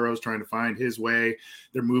way. Joe Burrow's trying to find his way.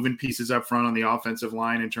 They're moving pieces up front on the offensive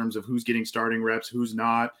line in terms of who's getting starting reps, who's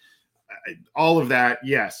not. All of that,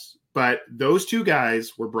 yes. But those two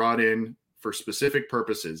guys were brought in for specific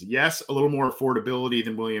purposes. Yes, a little more affordability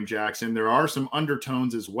than William Jackson. There are some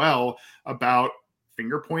undertones as well about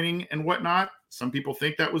finger pointing and whatnot. Some people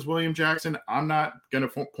think that was William Jackson. I'm not going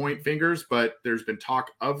to point fingers, but there's been talk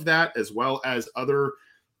of that as well as other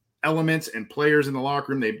elements and players in the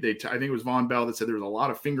locker room. I think it was Von Bell that said there was a lot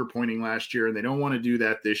of finger pointing last year and they don't want to do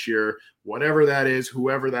that this year. Whatever that is,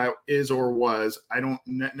 whoever that is or was, I don't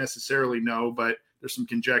necessarily know, but there's some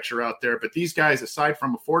conjecture out there. But these guys, aside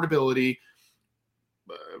from affordability,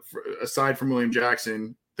 aside from William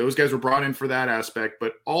Jackson, those guys were brought in for that aspect,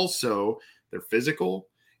 but also they're physical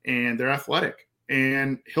and they're athletic.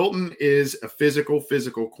 And Hilton is a physical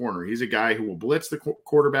corner. He's a guy who will blitz the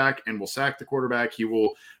quarterback and will sack the quarterback. He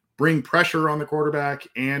will bring pressure on the quarterback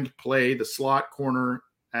and play the slot corner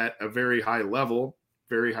at a very high level,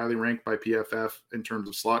 very highly ranked by PFF in terms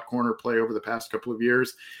of slot corner play over the past couple of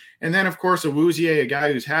years. And then, of course, Awuzie, a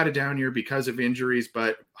guy who's had a down year because of injuries,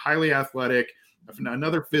 but highly athletic,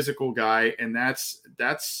 another physical guy, and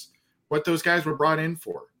that's what those guys were brought in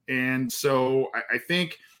for. And so I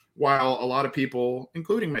think while a lot of people,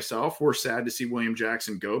 including myself, were sad to see William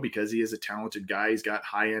Jackson go because he is a talented guy, he's got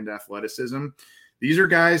high-end athleticism, these are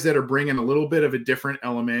guys that are bringing a little bit of a different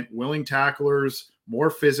element, willing tacklers, more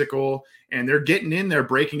physical, and they're getting in there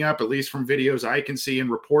breaking up, at least from videos I can see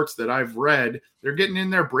and reports that I've read, they're getting in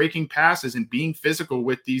there breaking passes and being physical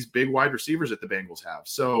with these big wide receivers that the Bengals have.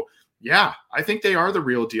 So yeah, I think they are the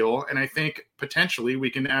real deal. And I think potentially we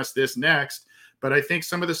can ask this next, but I think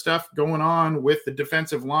some of the stuff going on with the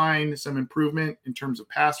defensive line, some improvement in terms of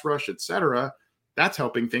pass rush, et cetera, that's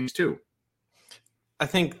helping things too. I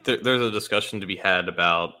think there's a discussion to be had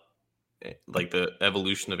about like the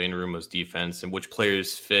evolution of Anarumo's defense and which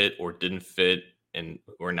players fit or didn't fit and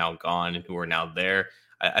who are now gone and who are now there.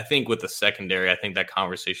 I think with the secondary, I think that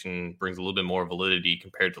conversation brings a little bit more validity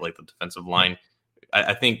compared to like the defensive line.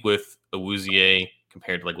 I think with Awuzie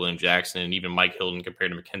compared to like William Jackson and even Mike Hilton compared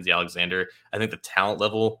to Mackenzie Alexander, I think the talent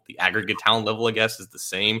level, the aggregate talent level, I guess, is the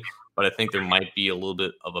same. But I think there might be a little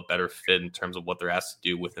bit of a better fit in terms of what they're asked to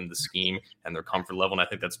do within the scheme and their comfort level. And I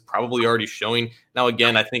think that's probably already showing. Now,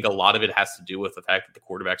 again, I think a lot of it has to do with the fact that the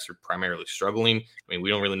quarterbacks are primarily struggling. I mean, we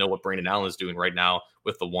don't really know what Brandon Allen is doing right now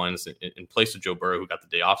with the ones in place of Joe Burrow, who got the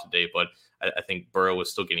day off today. But I think Burrow is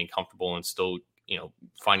still getting comfortable and still,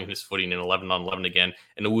 finding his footing in 11-on-11 again.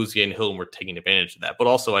 And Awuzie and Hilton were taking advantage of that. But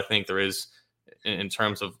also, I think there is, in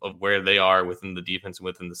terms of where they are within the defense and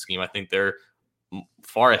within the scheme, I think they're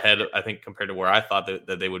far ahead, I think, compared to where I thought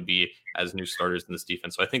that they would be as new starters in this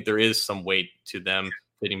defense. So I think there is some weight to them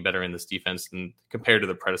fitting better in this defense than compared to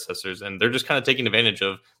the predecessors. And they're just kind of taking advantage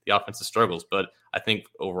of the offensive struggles. But I think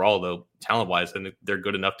overall, though, talent-wise, they're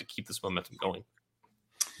good enough to keep this momentum going.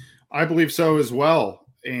 I believe so as well.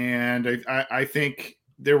 And I think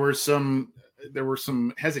there were some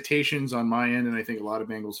hesitations on my end, and I think a lot of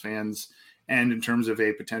Bengals fans, and in terms of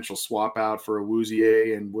a potential swap out for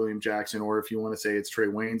Awuzie and William Jackson, or if you want to say it's Trey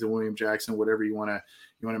Waynes and William Jackson, whatever you want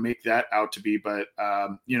to make that out to be. But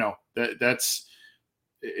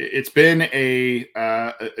it's been a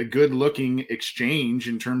good looking exchange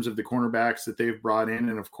in terms of the cornerbacks that they've brought in.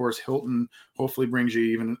 And of course, Hilton hopefully brings you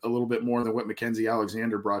even a little bit more than what Mackenzie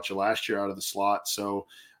Alexander brought you last year out of the slot. So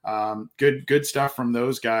good stuff from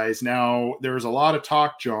those guys. Now there was a lot of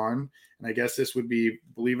talk, John, and I guess this would be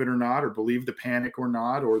believe it or not, or believe the panic or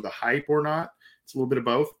not, or the hype or not. It's a little bit of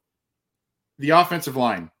both. The offensive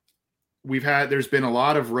line. There's been a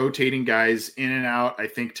lot of rotating guys in and out. I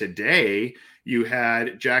think today you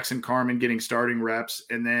had Jackson Carman getting starting reps,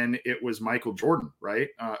 and then it was Michael Jordan, right?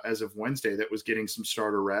 As of Wednesday, that was getting some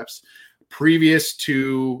starter reps. Previous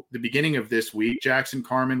to the beginning of this week, Jackson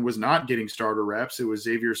Carman was not getting starter reps. It was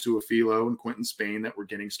Xavier Su'a-Filo and Quentin Spain that were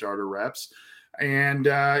getting starter reps. And,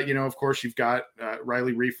 of course, you've got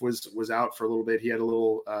Riley Reiff was out for a little bit. He had a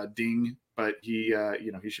little ding, but he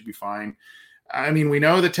should be fine. I mean, we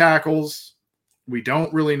know the tackles. We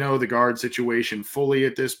don't really know the guard situation fully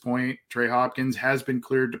at this point. Trey Hopkins has been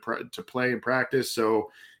cleared to play and practice, so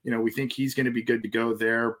we think he's going to be good to go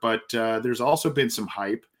there. But there's also been some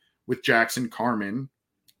hype with Jackson Carman.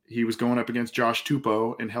 He was going up against Josh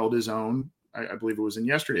Tupou and held his own. I believe it was in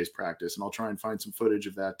yesterday's practice, and I'll try and find some footage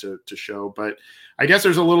of that to show. But I guess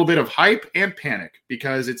there's a little bit of hype and panic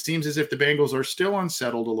because it seems as if the Bengals are still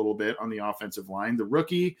unsettled a little bit on the offensive line. The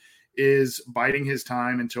rookie is biding his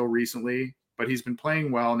time until recently, but he's been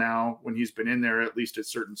playing well now when he's been in there, at least at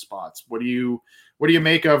certain spots. What do you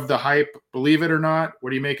make of the hype? Believe it or not?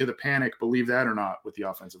 What do you make of the panic? Believe that or not with the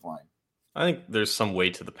offensive line? I think there's some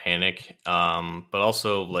weight to the panic, but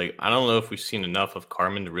also, like, I don't know if we've seen enough of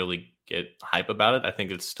Carman to really get hype about it. I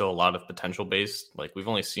think it's still a lot of potential based. Like, we've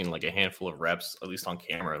only seen like a handful of reps, at least on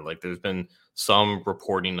camera. Like, there's been some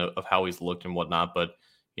reporting of how he's looked and whatnot, but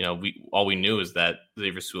all we knew is that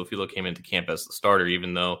Xavier Su'a-Filo came into camp as the starter,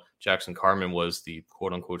 even though Jackson Carman was the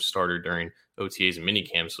quote unquote starter during OTAs and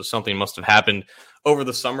minicamps. So something must have happened over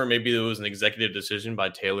the summer. Maybe it was an executive decision by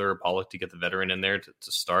Taylor or Pollock to get the veteran in there to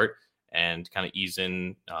start and kind of ease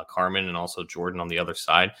in Carman and also Jordan on the other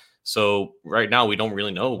side. So right now we don't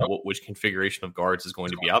really know which configuration of guards is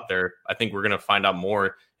going to be out there. I think we're going to find out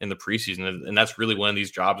more in the preseason, and that's really when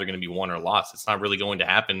these jobs are going to be won or lost. It's not really going to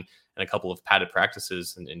happen in a couple of padded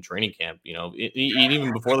practices in training camp.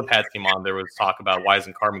 Even before the pads came on, there was talk about why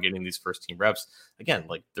isn't Carman getting these first team reps. Again,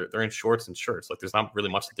 like they're in shorts and shirts. Like there's not really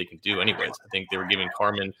much that they can do anyways. I think they were giving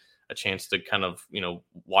Carman a chance to kind of,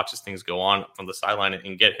 watch as things go on from the sideline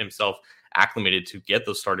and get himself acclimated to get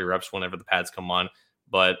those starting reps whenever the pads come on.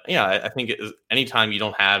 But yeah, I think anytime you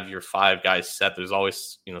don't have your 5 guys set, there's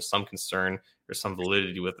always, some concern or some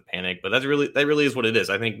validity with the panic. But that really is what it is.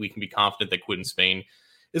 I think we can be confident that Quinton Spain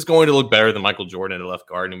is going to look better than Michael Jordan at left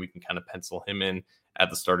guard, and we can kind of pencil him in at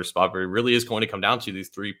the starter spot. But it really is going to come down to these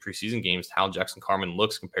 3 preseason games, how Jackson Carman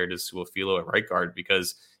looks compared to Su'a-Filo at right guard.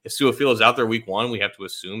 Because if Su'a-Filo is out there week 1, we have to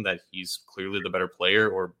assume that he's clearly the better player,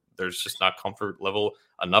 or there's just not comfort level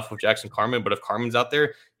enough with Jackson Carman. But if Carman's out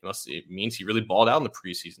there, it means he really balled out in the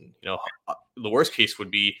preseason. The worst case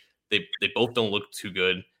would be they both don't look too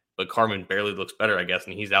good, but Carman barely looks better, I guess,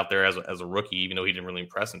 and he's out there as a rookie, even though he didn't really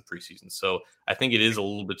impress in preseason. So I think it is a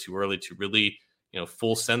little bit too early to really,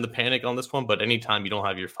 full send the panic on this one. But anytime you don't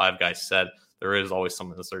have your 5 guys set, there is always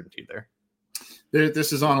some uncertainty there.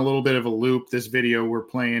 This is on a little bit of a loop. This video we're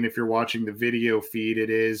playing, if you're watching the video feed, it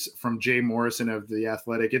is from Jay Morrison of The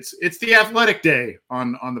Athletic. It's the Athletic Day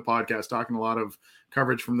on the podcast, talking a lot of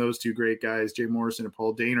coverage from those 2 great guys, Jay Morrison and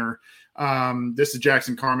Paul Daner. This is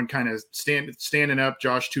Jackson Carman kind of standing up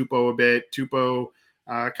Josh Tupou a bit. Tupou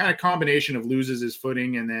kind of combination of loses his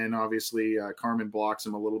footing, and then obviously Carman blocks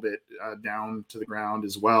him a little bit down to the ground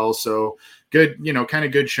as well. So good, kind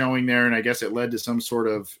of good showing there. And I guess it led to some sort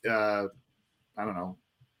of I don't know,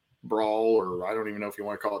 brawl, or I don't even know if you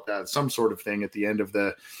want to call it that, some sort of thing at the end of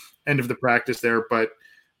the practice there. But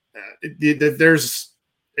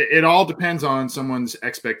it all depends on someone's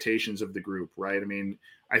expectations of the group, right? I mean,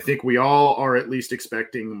 I think we all are at least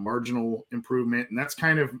expecting marginal improvement, and that's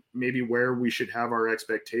kind of maybe where we should have our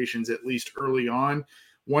expectations, at least early on.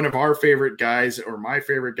 One of our favorite guys, or my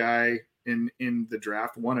favorite guy in the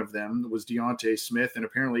draft, one of them was Deontay Smith, and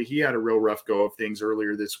apparently he had a real rough go of things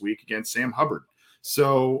earlier this week against Sam Hubbard.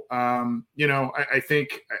 So, I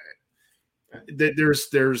think that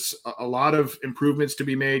there's a lot of improvements to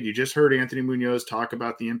be made. You just heard Anthony Munoz talk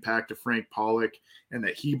about the impact of Frank Pollock and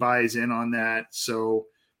that he buys in on that. So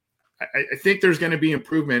I think there's going to be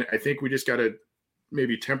improvement. I think we just got to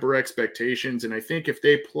maybe temper expectations. And I think if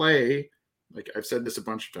they play, like I've said this a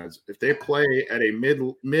bunch of times, if they play at a mid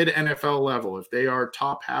NFL level, if they are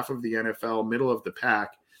top half of the NFL, middle of the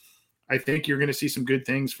pack, I think you're going to see some good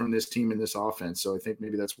things from this team in this offense. So I think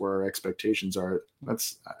maybe that's where our expectations are.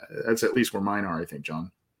 That's at least where mine are, I think,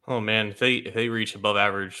 John. Oh man, if they reach above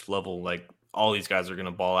average level, like all these guys are going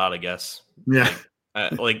to ball out, I guess. Yeah.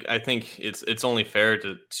 I think it's only fair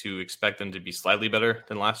to expect them to be slightly better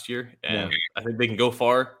than last year, and I think they can go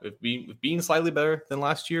far with being slightly better than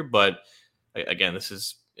last year. But again, this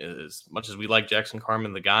is, as much as we like Jackson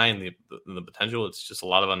Carman, the guy, and the potential, it's just a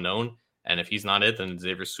lot of unknown. And if he's not it, then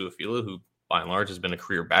Xavier Su'a-Filo, who by and large has been a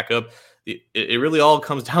career backup, it really all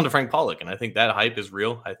comes down to Frank Pollock. And I think that hype is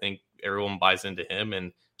real. I think everyone buys into him,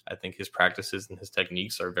 and I think his practices and his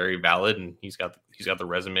techniques are very valid, and he's got the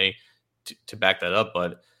resume to back that up.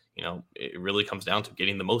 But it really comes down to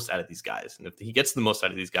getting the most out of these guys. And if he gets the most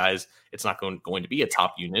out of these guys, it's not going to be a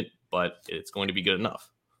top unit, but it's going to be good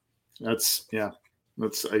enough. That's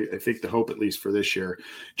I think the hope, at least for this year.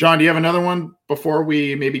 John, do you have another one before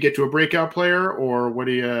we maybe get to a breakout player, or what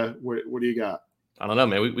do you got? I don't know,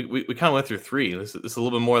 man. We kind of went through 3. This is a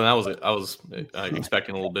little bit more than I was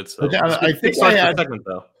expecting a little bit. So I think I had segment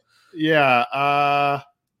though. Yeah.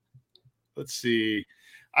 Let's see.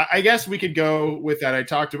 I guess we could go with that. I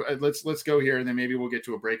talked about let's go here, and then maybe we'll get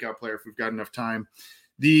to a breakout player if we've got enough time.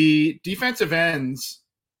 The defensive ends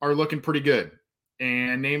are looking pretty good,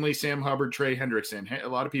 and namely Sam Hubbard, Trey Hendrickson. A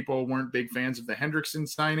lot of people weren't big fans of the Hendrickson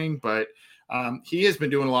signing, but He has been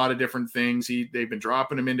doing a lot of different things. They've been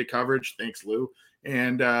dropping him into coverage. Thanks, Lou.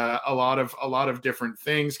 And a lot of different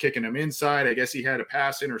things, kicking him inside. I guess he had a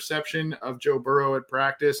pass interception of Joe Burrow at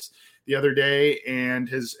practice the other day and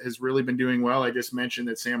has really been doing well. I just mentioned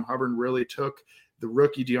that Sam Hubbard really took the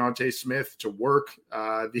rookie Deontay Smith to work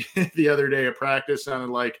the other day at practice.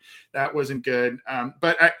 Sounded like that wasn't good.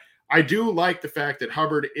 But I do like the fact that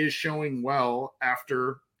Hubbard is showing well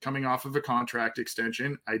after coming off of a contract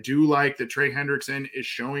extension. I do like that Trey Hendrickson is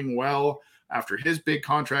showing well after his big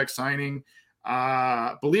contract signing.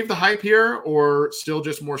 Believe the hype here, or still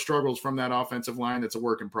just more struggles from that offensive line that's a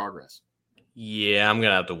work in progress? Yeah, I'm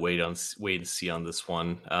gonna have to wait and see on this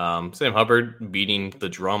one. Sam Hubbard beating the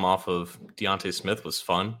drum off of Deontay Smith was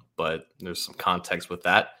fun, but there's some context with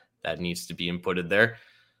that needs to be inputted there.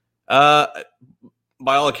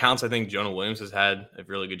 By all accounts, I think Jonah Williams has had a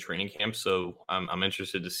really good training camp, so I'm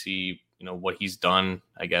interested to see what he's done,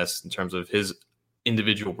 I guess, in terms of his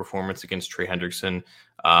individual performance against Trey Hendrickson.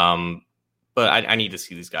 But I need to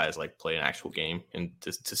see these guys like play an actual game and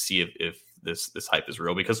to see if this hype is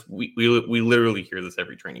real, because we literally hear this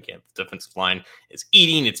every training camp. The defensive line is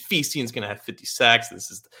eating, it's feasting, it's going to have 50 sacks. This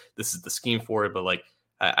is the scheme for it. But like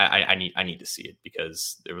I need to see it,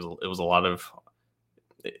 because it was a lot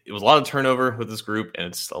of turnover with this group, and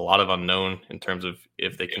it's a lot of unknown in terms of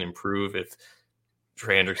if they can improve, if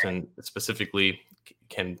Trey Hendrickson specifically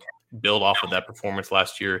can build off of that performance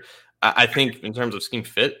last year. I think in terms of scheme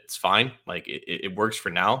fit, it's fine. Like it works for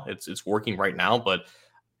now. It's working right now. But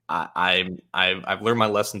I've learned my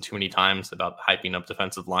lesson too many times about hyping up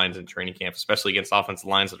defensive lines in training camp, especially against offensive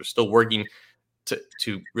lines that are still working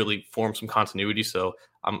to really form some continuity. So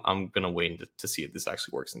I'm gonna wait to see if this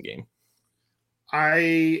actually works in game.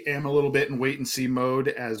 I am a little bit in wait and see mode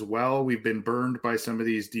as well. We've been burned by some of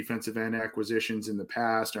these defensive end acquisitions in the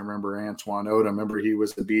past. I remember Antoine Oda. I remember he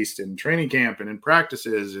was the beast in training camp and in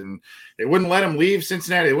practices, and they wouldn't let him leave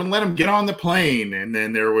Cincinnati. They wouldn't let him get on the plane. And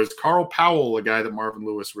then there was Carl Powell, a guy that Marvin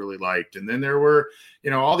Lewis really liked. And then there were,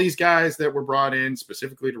 all these guys that were brought in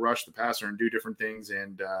specifically to rush the passer and do different things.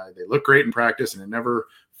 And they look great in practice, and it never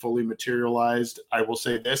fully materialized. I will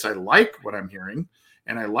say this. I like what I'm hearing,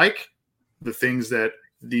 and I like the things that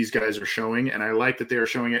these guys are showing. And I like that they are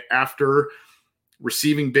showing it after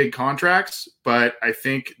receiving big contracts. But I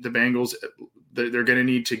think the Bengals, they're going to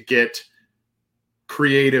need to get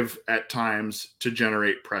creative at times to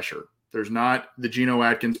generate pressure. There's not the Geno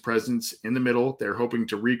Atkins presence in the middle. They're hoping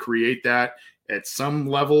to recreate that at some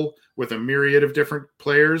level with a myriad of different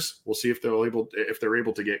players. We'll see if they're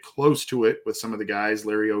able to get close to it with some of the guys,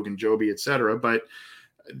 Larry Ogunjobi, et cetera. But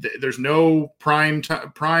there's no prime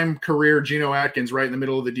career Geno Atkins right in the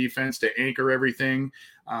middle of the defense to anchor everything.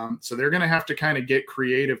 So they're going to have to kind of get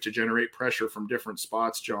creative to generate pressure from different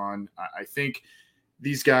spots, John. I think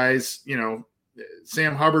these guys,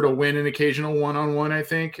 Sam Hubbard will win an occasional one-on-one, I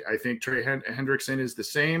think. I think Trey Hendrickson is the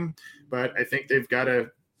same, but I think they've got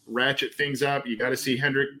to ratchet things up. You got to see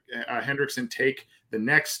Hendrickson take the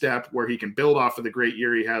next step where he can build off of the great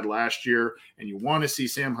year he had last year. And you want to see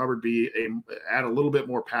Sam Hubbard add a little bit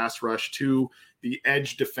more pass rush to the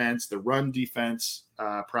edge defense, the run defense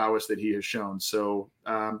prowess that he has shown. So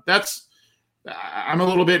I'm a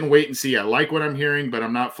little bit in wait and see. I like what I'm hearing, but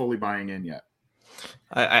I'm not fully buying in yet.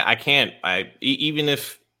 I can't. Even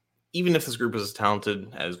if this group is as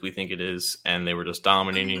talented as we think it is, and they were just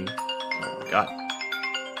dominating. Oh my God.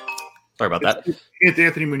 Sorry about that. It's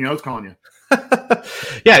Anthony Munoz calling you.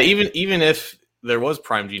 Yeah, even if there was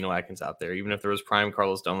prime Geno Atkins out there, even if there was prime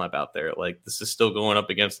Carlos Dunlap out there, like this is still going up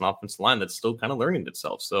against an offensive line that's still kind of learning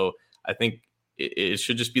itself. So I think it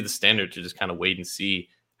should just be the standard to just kind of wait and see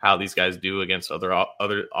how these guys do against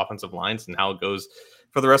other offensive lines and how it goes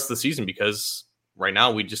for the rest of the season, because right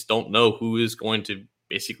now we just don't know who is going to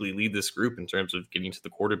basically lead this group in terms of getting to the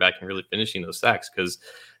quarterback and really finishing those sacks, because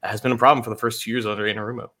that has been a problem for the first 2 years under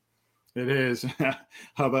Anarumo. It is.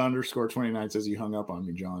 Hubba _29 says you hung up on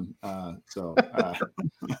me, John. That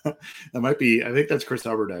might be, I think that's Chris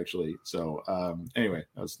Hubbard actually. So anyway,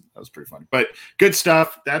 that was pretty funny, but good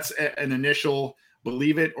stuff. That's an initial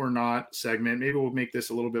believe it or not segment. Maybe we'll make this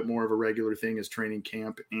a little bit more of a regular thing as training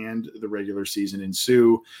camp and the regular season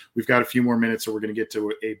ensue. We've got a few more minutes, so we're going to get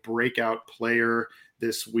to a breakout player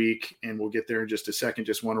this week, and we'll get there in just a second.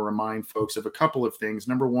 Just want to remind folks of a couple of things.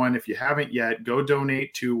 Number one, if you haven't yet, go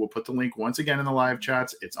donate to, we'll put the link once again in the live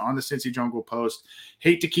chats. It's on the Cincy Jungle post.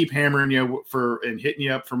 Hate to keep hammering you and hitting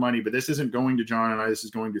you up for money, but this isn't going to John and I. This is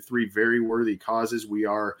going to 3 very worthy causes. We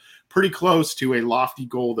are pretty close to a lofty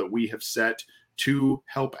goal that we have set to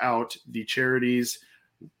help out the charities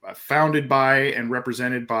founded by and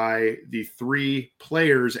represented by the 3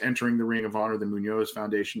 players entering the Ring of Honor, the Munoz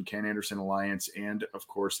Foundation, Ken Anderson Alliance, and of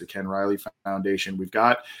course the Ken Riley Foundation. We've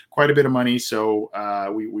got quite a bit of money, so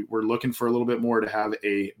we're looking for a little bit more to have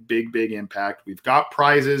a big impact. We've got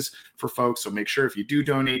prizes for folks, so make sure if you do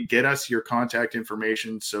donate, get us your contact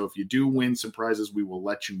information. So if you do win some prizes, we will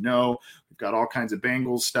let you know. We've got all kinds of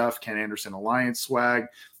Bengals stuff, Ken Anderson Alliance swag,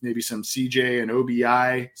 maybe some CJ and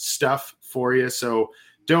OBI stuff for you. So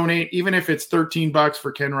donate, even if it's $13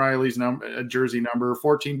 for Ken Riley's jersey number,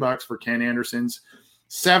 $14 for Ken Anderson's,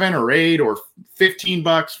 $7 or $8 or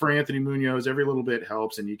 $15 for Anthony Munoz. Every little bit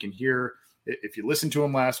helps, and you can hear, if you listened to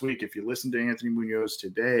him last week, if you listen to Anthony Munoz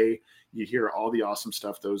today, you hear all the awesome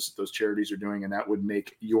stuff those charities are doing, and that would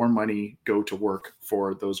make your money go to work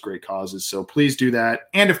for those great causes. So please do that.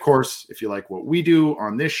 And of course, if you like what we do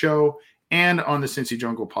on this show and on the Cincy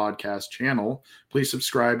Jungle podcast channel, please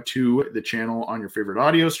subscribe to the channel on your favorite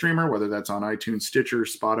audio streamer, whether that's on iTunes, Stitcher,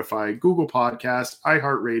 Spotify, Google Podcasts,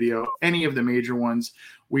 iHeartRadio, any of the major ones.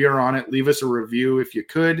 We are on it. Leave us a review if you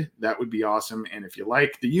could. That would be awesome. And if you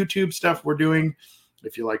like the YouTube stuff we're doing,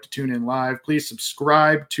 if you like to tune in live, please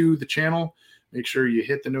subscribe to the channel. Make sure you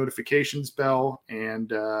hit the notifications bell and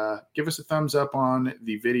give us a thumbs up on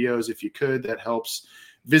the videos if you could. That helps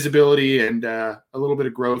visibility and a little bit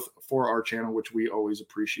of growth for our channel, which we always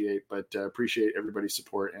appreciate. But appreciate everybody's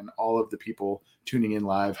support and all of the people tuning in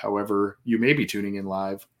live, however you may be tuning in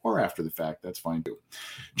live or after the fact. That's fine too.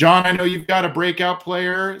 John, I know you've got a breakout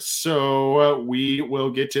player, so we will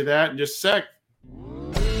get to that in just a sec.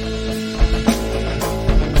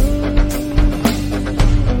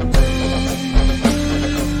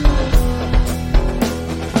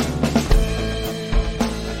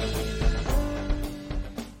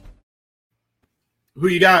 Who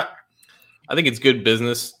you got? I think it's good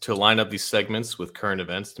business to line up these segments with current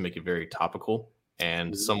events to make it very topical.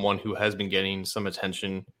 And someone who has been getting some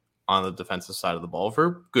attention on the defensive side of the ball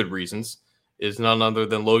for good reasons is none other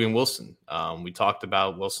than Logan Wilson. We talked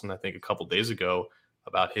about Wilson, I think, a couple days ago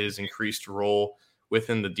about his increased role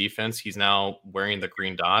within the defense. He's now wearing the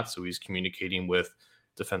green dot, so he's communicating with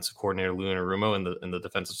defensive coordinator Lou Anarumo and the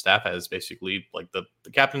defensive staff as basically like the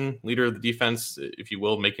captain, leader of the defense, if you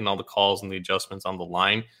will, making all the calls and the adjustments on the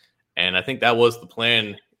line. And I think that was the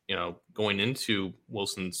plan, going into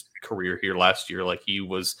Wilson's career here last year. Like, he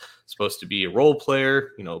was supposed to be a role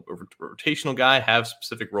player, a rotational guy, have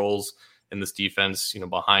specific roles in this defense,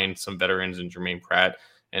 behind some veterans in Jermaine Pratt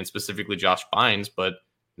and specifically Josh Bynes. But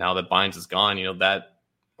now that Bynes is gone, that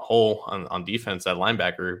hole on defense, that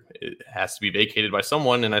linebacker, it has to be vacated by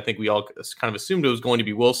someone. And I think we all kind of assumed it was going to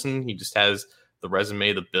be Wilson. He just has the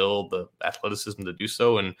resume, the build, the athleticism to do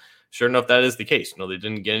so. And sure enough, that is the case. They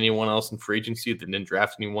didn't get anyone else in free agency. They didn't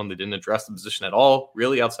draft anyone. They didn't address the position at all,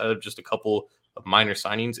 really, outside of just a couple of minor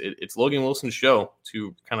signings. It's Logan Wilson's show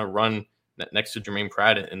to kind of run next to Jermaine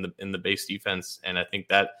Pratt in the base defense. And I think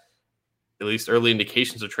that, at least early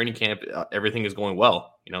indications of training camp, everything is going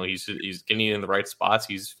well. He's getting in the right spots.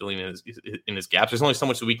 He's filling in his gaps. There's only so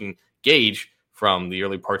much that we can gauge from the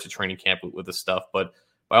early parts of training camp with this stuff, but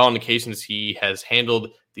by all indications, he has handled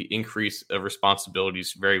the increase of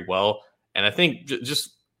responsibilities very well. And I think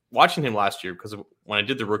just watching him last year, because when I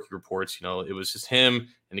did the rookie reports, it was just him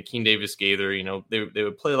and Akeem Davis-Gaither. They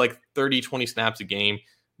would play like 30, 20 snaps a game.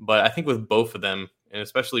 But I think with both of them, and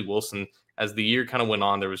especially Wilson, as the year kind of went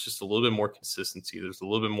on, there was just a little bit more consistency. There's a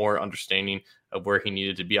little bit more understanding of where he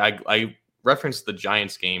needed to be. I referenced the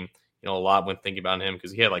Giants game, a lot when thinking about him,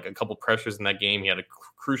 because he had like a couple pressures in that game. He had a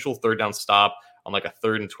crucial third down stop on like a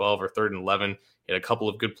 3rd and 12 or 3rd and 11. He had a couple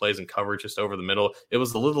of good plays in coverage just over the middle. It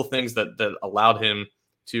was the little things that allowed him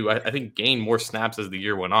to, I think, gain more snaps as the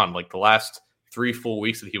year went on. Like the last 3 full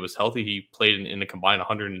weeks that he was healthy, he played in a combined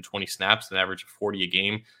 120 snaps, an average of 40 a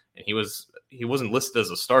game. And he wasn't listed as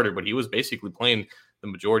a starter, but he was basically playing the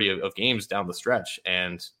majority of games down the stretch.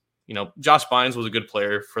 And, Josh Bynes was a good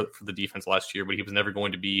player for the defense last year, but he was never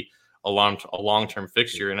going to be a long-term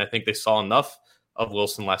fixture. And I think they saw enough of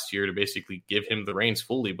Wilson last year to basically give him the reins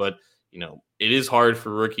fully. But, it is hard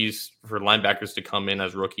for linebackers to come in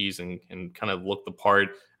as rookies and kind of look the part.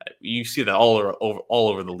 You see that all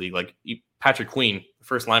over the league. Like Patrick Queen, the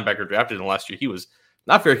first linebacker drafted in last year, he was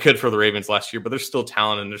not very good for the Ravens last year, but there's still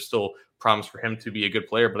talent and there's still promise for him to be a good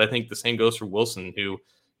player. But I think the same goes for Wilson, who,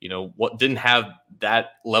 what didn't have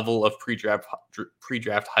that level of pre-draft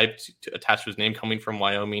hype to attach to his name, coming from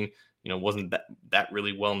Wyoming, wasn't that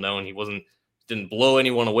really well known. He didn't blow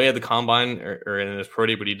anyone away at the combine or in his pro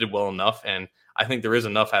day, but he did well enough. And I think there is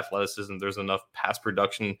enough athleticism, there's enough pass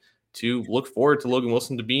production to look forward to Logan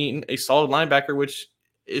Wilson to being a solid linebacker, which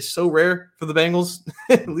is so rare for the Bengals,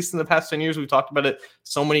 at least in the past 10 years. We've talked about it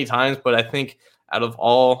so many times, but I think out of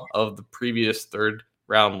all of the previous third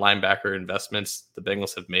round linebacker investments the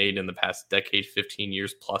Bengals have made in the past decade, 15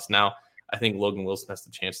 years plus now, I think Logan Wilson has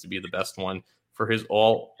the chance to be the best one for his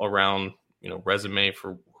all around, resume,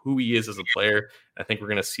 for who he is as a player. I think we're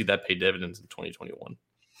going to see that pay dividends in 2021.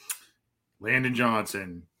 Landon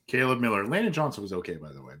Johnson, Caleb Miller. Landon Johnson was okay,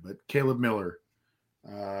 by the way, but Caleb Miller,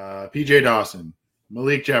 PJ Dawson,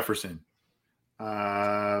 Malik Jefferson,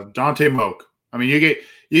 Dante Moak. I mean,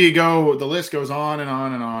 you go, the list goes on and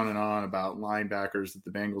on and on and on about linebackers that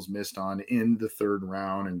the Bengals missed on in the third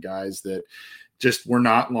round and guys that just were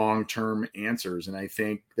not long-term answers. And I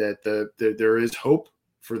think that there is hope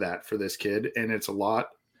for that for this kid. And it's a lot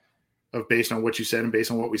of based on what you said and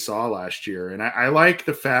based on what we saw last year. And I like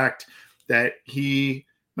the fact that he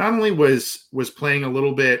not only was playing a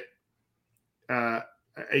little bit, I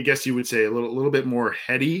guess you would say a little bit more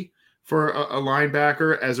heady for a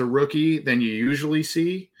linebacker as a rookie than you usually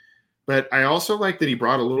see. But I also like that he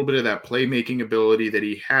brought a little bit of that playmaking ability that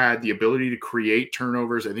he had, the ability to create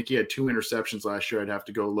turnovers. I think he had 2 interceptions last year. I'd have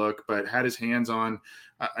to go look, but had his hands on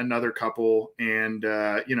another couple. And,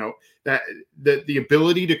 that the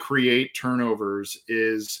ability to create turnovers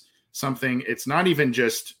is something. It's not even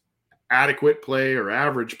just adequate play or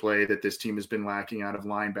average play that this team has been lacking out of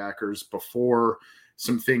linebackers before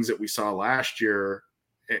some things that we saw last year.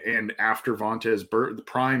 And after the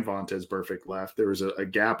prime Vontaze Burfict left, there was a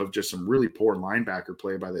gap of just some really poor linebacker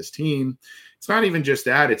play by this team. It's not even just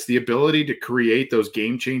that; it's the ability to create those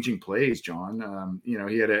game-changing plays. John,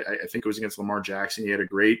 he had I think it was against Lamar Jackson. He had a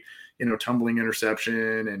great, tumbling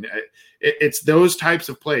interception, and it's those types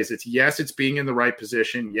of plays. It's being in the right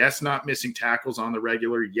position. Yes, not missing tackles on the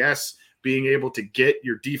regular. Yes, being able to get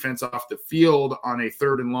your defense off the field on a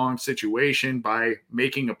 3rd and long situation by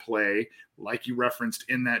making a play like you referenced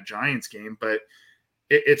in that Giants game, but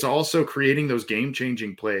it's also creating those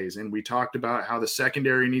game-changing plays. And we talked about how the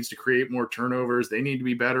secondary needs to create more turnovers. They need to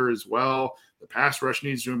be better as well. The pass rush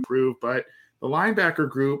needs to improve, but the linebacker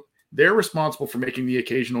group, they're responsible for making the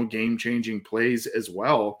occasional game-changing plays as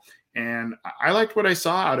well. And I liked what I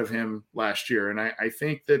saw out of him last year. And I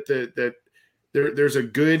think that there's a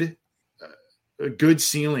good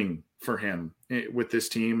ceiling for him with this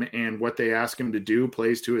team, and what they ask him to do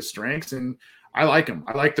plays to his strengths. And I like him.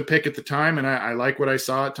 I like the pick at the time, and I like what I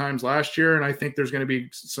saw at times last year. And I think there's going to be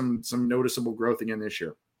some noticeable growth again this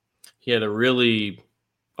year. He had a really,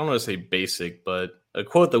 I don't want to say basic, but a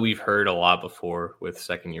quote that we've heard a lot before with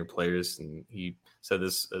second-year players. And he said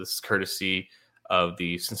this as courtesy of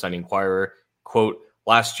the Cincinnati Enquirer, quote,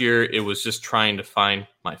 "Last year, it was just trying to find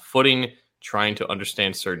my footing, trying to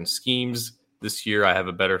understand certain schemes. This year, I have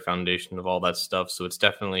a better foundation of all that stuff, so it's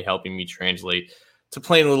definitely helping me translate to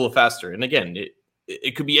playing a little faster." And again,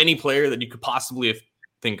 it could be any player that you could possibly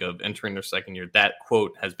think of entering their second year. That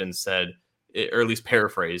quote has been said, or at least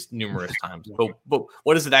paraphrased, numerous times. But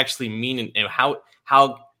what does it actually mean, and how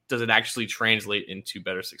does it actually translate into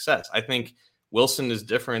better success? I think Wilson is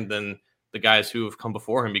different than the guys who have come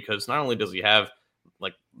before him, because not only does he have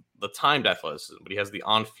like the timed athleticism, but he has the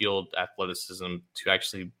on-field athleticism to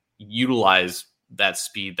actually utilize that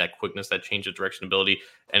speed, that quickness, that change of direction ability.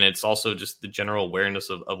 And it's also just the general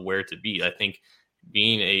awareness of where to be. I think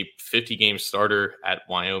being a 50-game starter at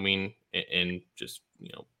Wyoming and just,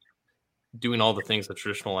 doing all the things that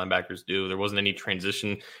traditional linebackers do, there wasn't any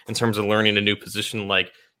transition in terms of learning a new position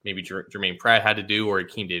like maybe Jermaine Pratt had to do or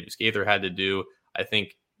Akeem Davis-Gaither had to do. I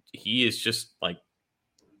think he is just like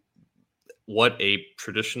what a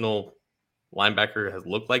traditional linebacker has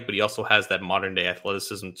looked like, but he also has that modern day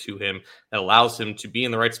athleticism to him that allows him to be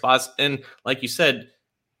in the right spots. And like you said,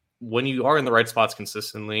 when you are in the right spots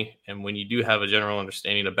consistently, and when you do have a general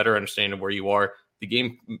understanding, a better understanding of where you are, the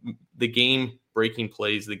game breaking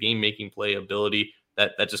plays, the game making play ability,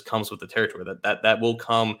 that just comes with the territory. That will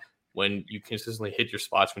come when you consistently hit your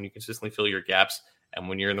spots, when you consistently fill your gaps, and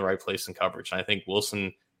when you're in the right place in coverage. And I think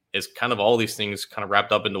Wilson is kind of all these things kind of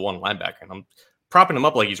wrapped up into one linebacker. And I'm propping him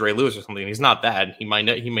up like he's Ray Lewis or something. He's not that. He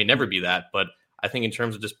may never be that. But I think in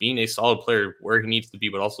terms of just being a solid player where he needs to be,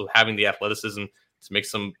 but also having the athleticism to make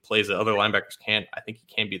some plays that other linebackers can't, I think he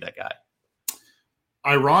can be that guy.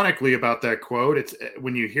 Ironically about that quote, it's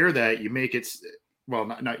when you hear that, you make it, well,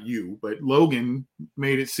 not you, but Logan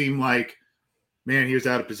made it seem like, man, he was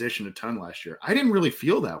out of position a ton last year. I didn't really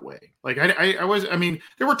feel that way. Like I mean,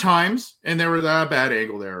 there were times and there was a bad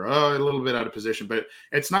angle there, a little bit out of position, but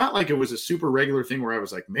it's not like it was a super regular thing where I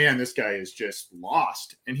was like, man, this guy is just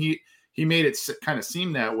lost. And he made it kind of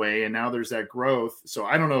seem that way. And now there's that growth. So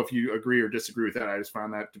I don't know if you agree or disagree with that. I just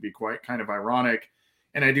found that to be quite kind of ironic.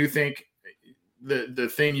 And I do think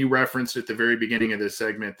the thing you referenced at the very beginning of this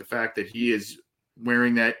segment, the fact that he is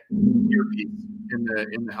wearing that earpiece in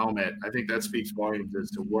the helmet, I think that speaks volumes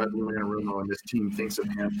as to what Lilian Rumo and this team thinks of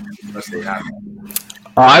him unless they have him.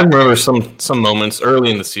 I remember some moments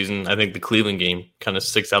early in the season. I think the Cleveland game kind of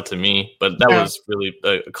sticks out to me, but that was really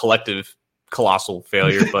a collective colossal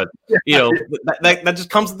failure. But that just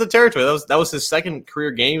comes with the territory. That was his second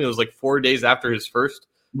career game. It was like 4 days after his first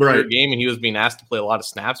career game, and he was being asked to play a lot of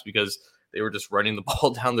snaps because they were just running the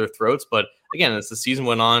ball down their throats. But again, as the season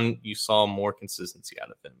went on, you saw more consistency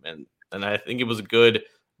out of him, and I think it was good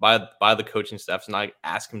by the coaching staff to not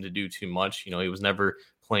ask him to do too much. He was never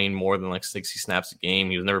playing more than like 60 snaps a game.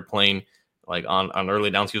 He was never playing like on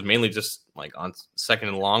early downs. He was mainly just like on second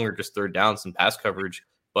and long or just third downs and pass coverage.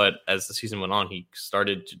 But as the season went on, he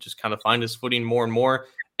started to just kind of find his footing more and more.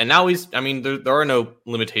 And now there are no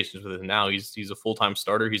limitations with him now. He's a full-time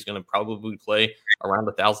starter. He's going to probably play around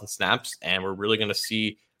 1,000 snaps, and we're really going to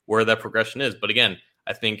see where that progression is. But again,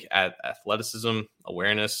 I think at athleticism,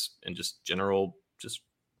 awareness, and just general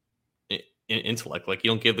intellect, like, you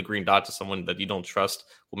don't give the green dot to someone that you don't trust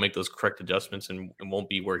will make those correct adjustments and won't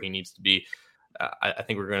be where he needs to be. I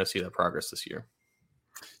think we're going to see that progress this year.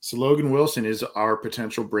 So Logan Wilson is our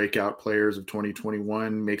potential breakout players of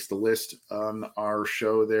 2021, makes the list on our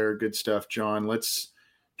show there. Good stuff, John. Let's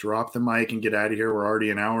drop the mic and get out of here. We're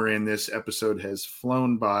already an hour in. This episode has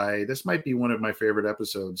flown by. This might be one of my favorite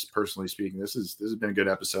episodes, personally speaking. This has been a good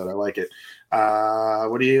episode. I like it.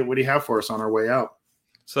 What do you have for us on our way out?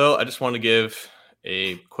 So I just want to give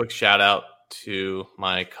a quick shout out to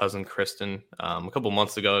my cousin Kristen. A couple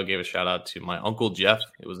months ago, I gave a shout out to my uncle Jeff.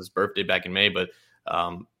 It was his birthday back in May, but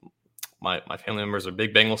my family members are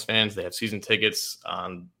big Bengals fans. They have season tickets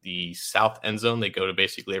on the South End Zone. They go to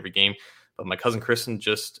basically every game. But my cousin Kristen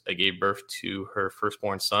just gave birth to her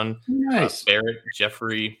firstborn son. Nice. Barrett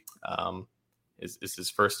Jeffrey is his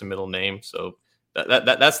first and middle name. So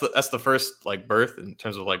that's the first like birth in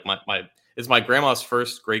terms of like it's my grandma's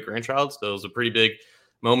first great grandchild. So it was a pretty big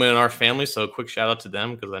moment in our family. So a quick shout out to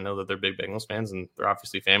them because I know that they're big Bengals fans and they're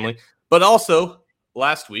obviously family. But also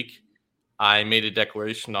last week, I made a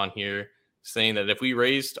declaration on here saying that if we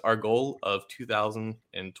raised our goal of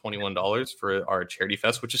 $2,021 for our charity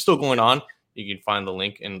fest, which is still going on, you can find the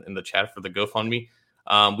link in the chat for the GoFundMe.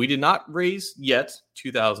 We did not raise yet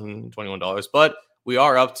 $2,021, but we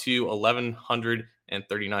are up to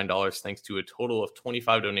 $1,139 thanks to a total of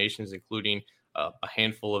 25 donations, including a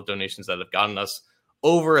handful of donations that have gotten us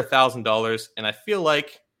over $1,000. And I feel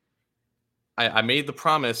like I made the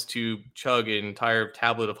promise to chug an entire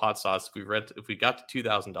tablet of hot sauce. If we got to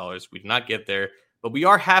 $2,000, we did not get there, but we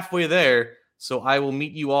are halfway there. So I will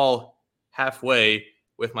meet you all halfway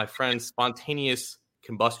with my friend's spontaneous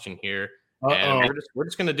combustion here. And we're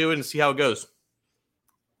just going to do it and see how it goes.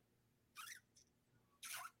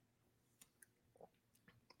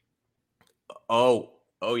 Oh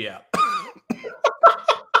yeah.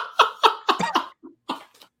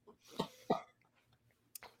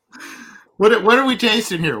 What are we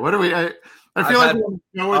tasting here? What are we? I feel like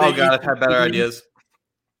I've had better ideas.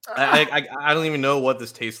 I don't even know what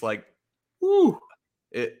this tastes like. Ooh,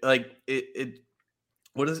 what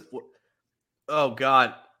is it? Oh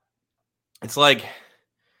God, it's like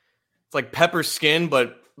pepper skin,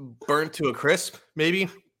 but burnt to a crisp. Maybe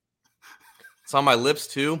it's on my lips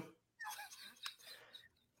too.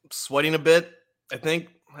 I'm sweating a bit. I think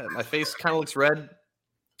my face kind of looks red.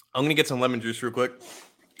 I'm gonna get some lemon juice real quick.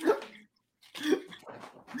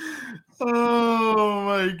 Oh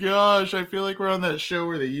my gosh, I feel like we're on that show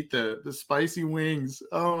where they eat the spicy wings.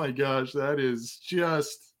 Oh my gosh, that is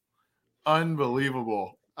just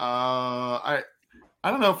unbelievable. I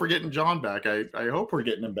don't know if we're getting John back. I hope we're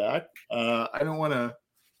getting him back. I don't want to.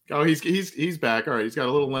 Oh, he's back. All right, he's got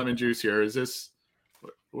a little lemon juice here. Is this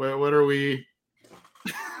what are we?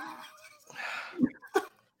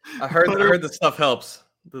 I heard the stuff helps.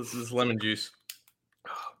 This is lemon juice.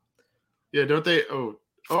 Yeah, don't they?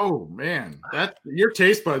 Oh man, that your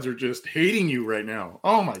taste buds are just hating you right now.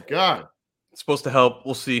 Oh my God, it's supposed to help.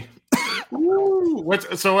 We'll see.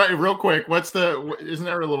 Real quick? Isn't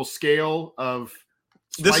there a little scale of?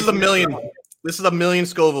 This is 1 million. This is 1 million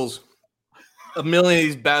Scovilles. 1 million of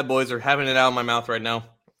these bad boys are having it out of my mouth right now.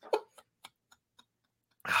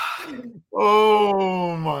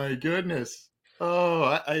 Oh my goodness.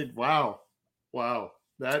 Oh, wow.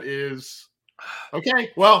 That is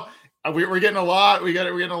okay. Well, we're getting a lot. We're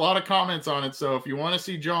getting a lot of comments on it. So if you want to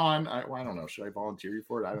see John, I don't know. Should I volunteer you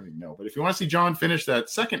for it? I don't even know. But if you want to see John finish that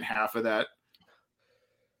second half of that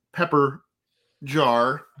pepper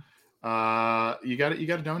jar, you got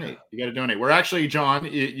to donate. You got to donate. We're actually, John,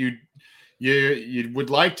 you you would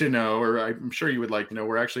like to know, or I'm sure you would like to know,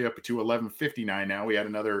 we're actually up to 11:59 now. We had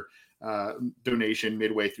another donation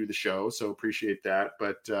midway through the show, so appreciate that.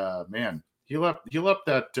 But man, heal up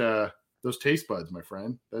that those taste buds, my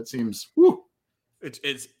friend. That seems whew.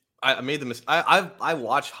 It's I made the mistake. I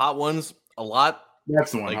watch Hot Ones a lot.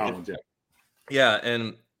 That's the one, Hot Ones, yeah. Yeah,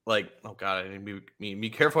 and like, oh god, I need to be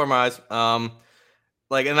careful with my eyes.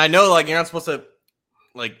 Like, and I know like you're not supposed to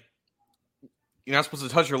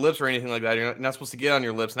touch your lips or anything like that. You're not supposed to get on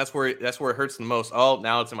your lips, and that's where it hurts the most. Oh,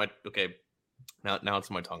 now it's in my now it's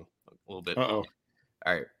in my tongue a little bit. Uh-oh.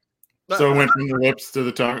 All right. So it went from the lips to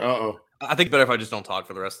the tongue. Uh-oh. I think better if I just don't talk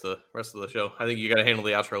for the rest of the show. I think you got to handle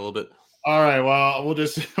the outro a little bit. All right. Well, we'll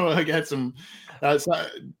get some.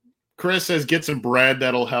 Chris says get some bread.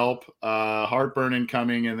 That'll help. Heartburn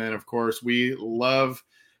incoming, and then of course we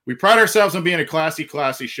pride ourselves on being a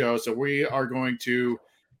classy show. So we are going to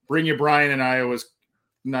bring you Brian and Iowa's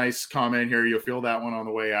nice comment here. You'll feel that one on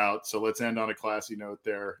the way out. So let's end on a classy note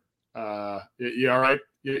there. You all right?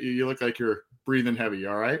 You look like you're breathing heavy. You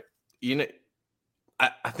all right? You know,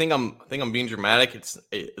 I think I'm being dramatic. It's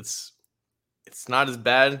not as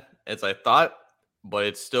bad as I thought, but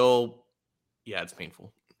it's still, it's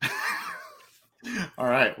painful. All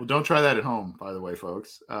right. Well, don't try that at home, by the way,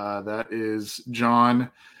 folks. That is John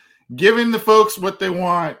giving the folks what they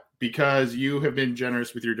want because you have been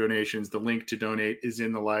generous with your donations. The link to donate is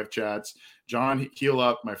in the live chats. John, heal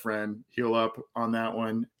up, my friend. Heal up on that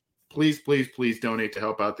one. Please, please, please donate to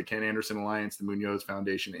help out the Ken Anderson Alliance, the Munoz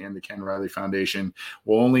Foundation, and the Ken Riley Foundation.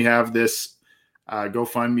 We'll only have this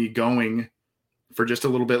GoFundMe going for just a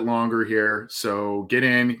little bit longer here. So get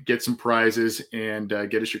in, get some prizes, and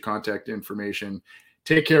get us your contact information.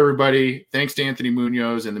 Take care, everybody. Thanks to Anthony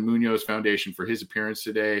Munoz and the Munoz Foundation for his appearance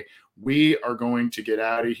today. We are going to get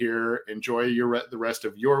out of here. Enjoy the rest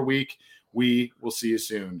of your week. We will see you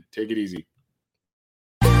soon. Take it easy.